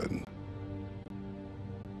call friend.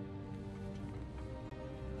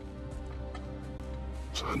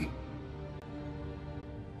 Son,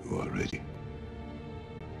 you are ready.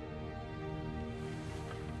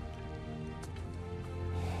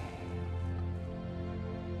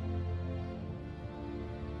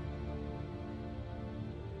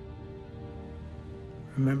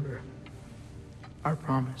 Remember our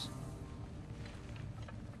promise.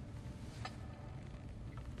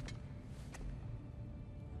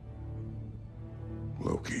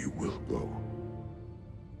 Loki will go.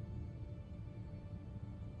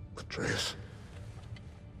 Atreus.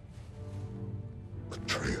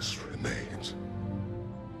 Atreus remains.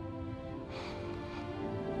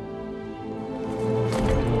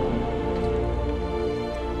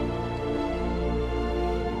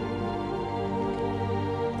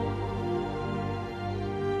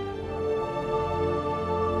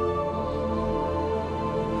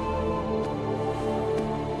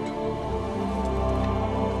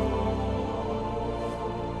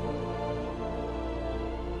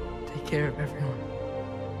 Take care of everyone.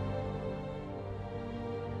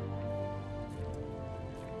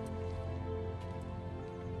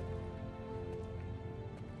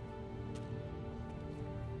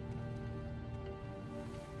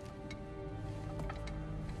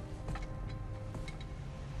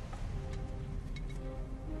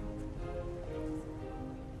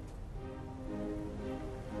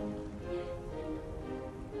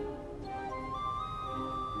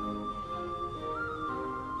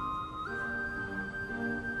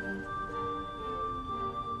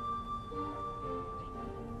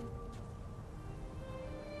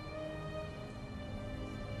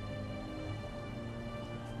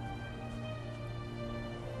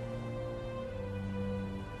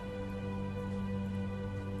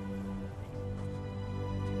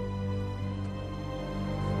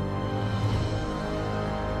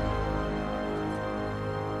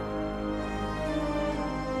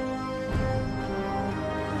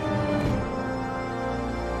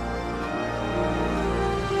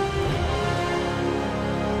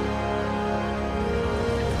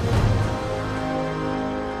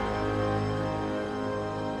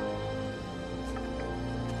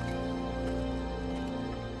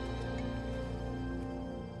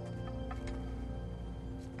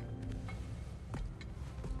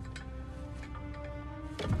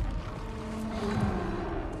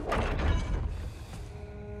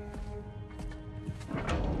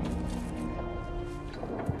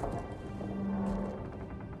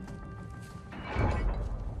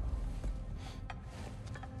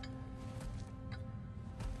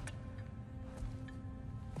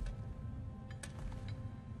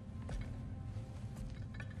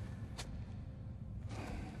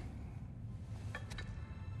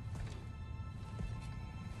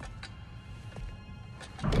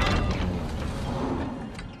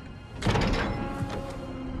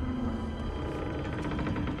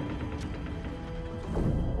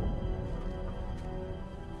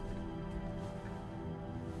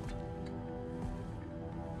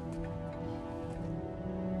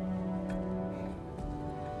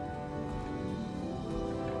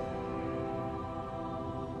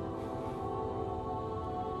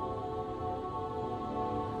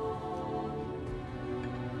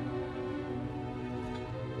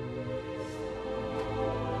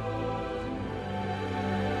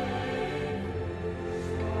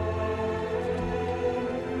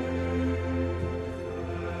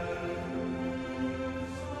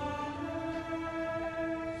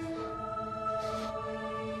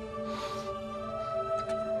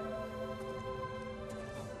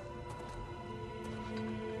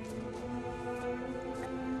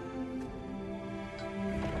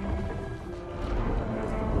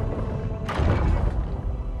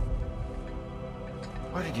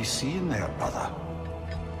 What did you see in there, brother?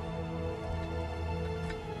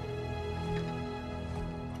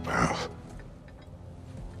 Path.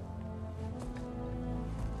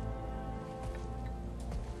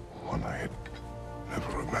 One I had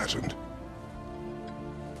never imagined.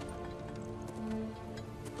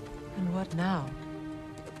 And what now?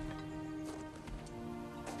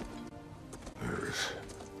 There is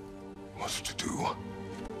much to do.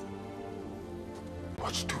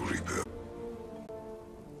 Much to rebuild.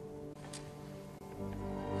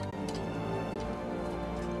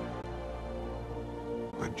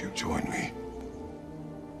 Would you join me?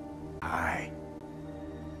 Aye.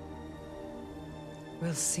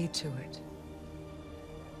 We'll see to it.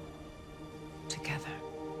 Together.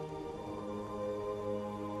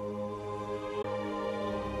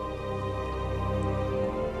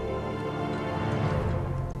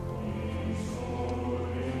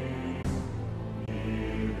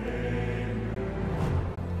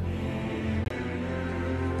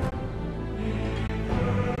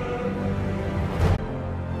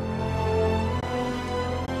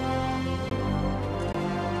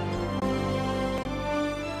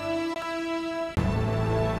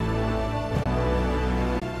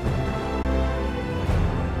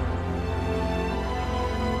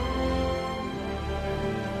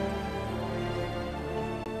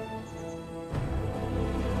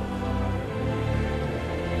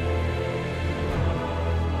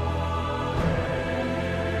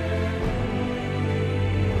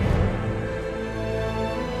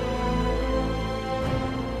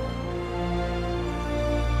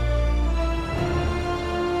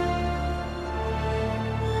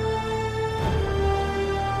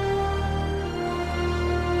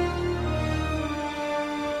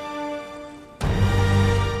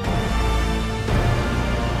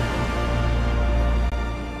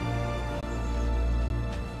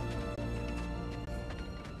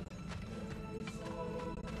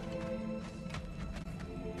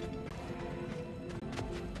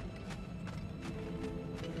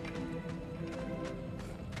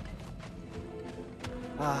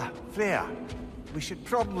 Freya, we should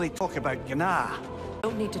probably talk about Gná.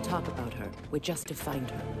 Don't need to talk about her. We just to find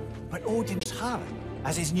her. But Odin's her,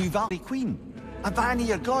 as his new Valley Queen. A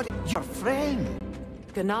Vanir god, your friend.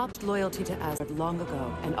 Gnar's loyalty to Aesir long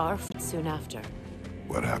ago, and our soon after.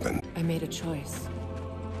 What happened? I made a choice.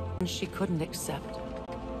 And she couldn't accept.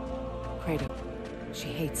 Kratos, she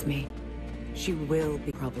hates me. She will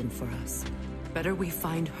be a problem for us. Better we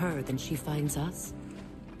find her than she finds us.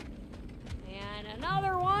 And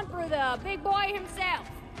another one for the big boy himself.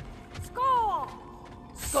 Skull!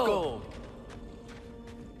 Skull!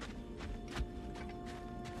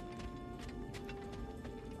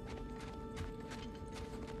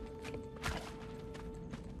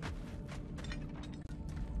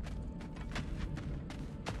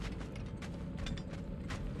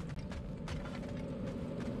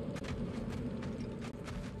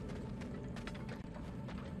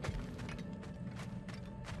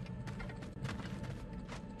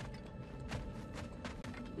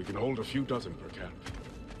 We can hold a few dozen per camp.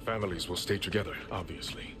 Families will stay together,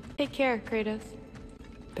 obviously. Take care, Kratos.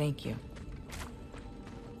 Thank you.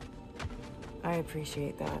 I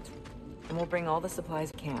appreciate that. And we'll bring all the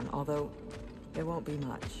supplies we can, although there won't be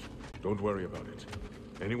much. Don't worry about it.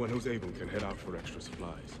 Anyone who's able can head out for extra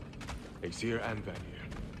supplies. Aesir and Vanir.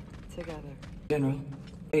 Together. General,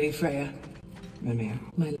 Lady Freya, Mimir,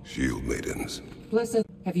 my Shield maidens. blessed.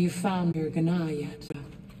 Have you found your Gná yet?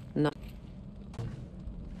 No.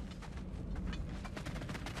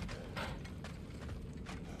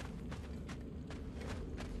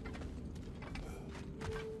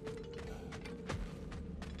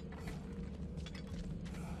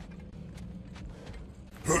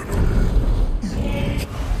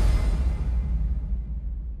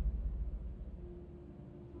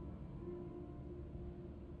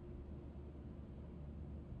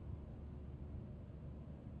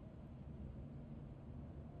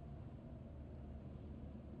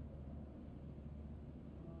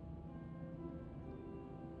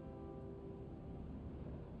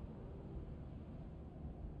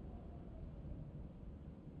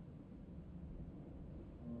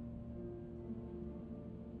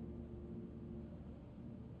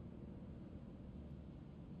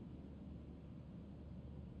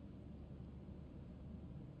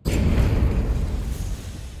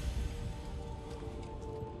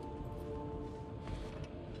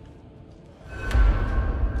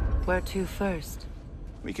 Where to first?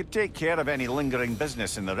 We could take care of any lingering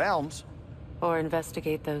business in the realms. Or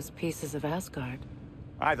investigate those pieces of Asgard.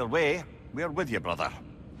 Either way, we're with you, brother.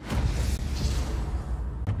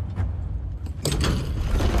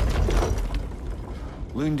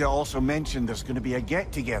 Lunda also mentioned there's going to be a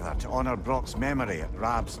get-together to honor Brock's memory at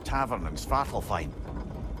Rab's Tavern in Svartalfheim.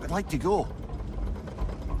 I'd like to go.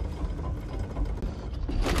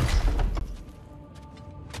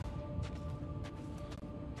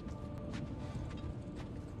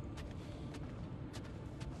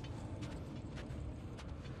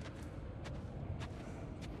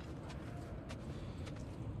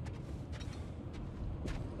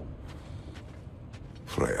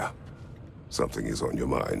 Freya, something is on your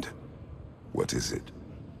mind. What is it?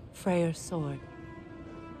 Freyr's sword.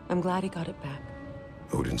 I'm glad he got it back.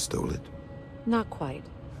 Odin stole it? Not quite.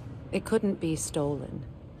 It couldn't be stolen.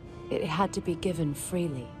 It had to be given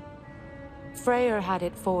freely. Freyr had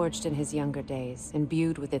it forged in his younger days,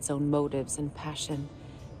 imbued with its own motives and passion.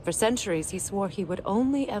 For centuries, he swore he would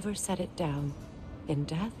only ever set it down in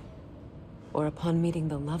death or upon meeting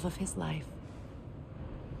the love of his life.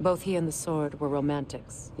 Both he and the sword were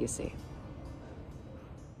romantics, you see.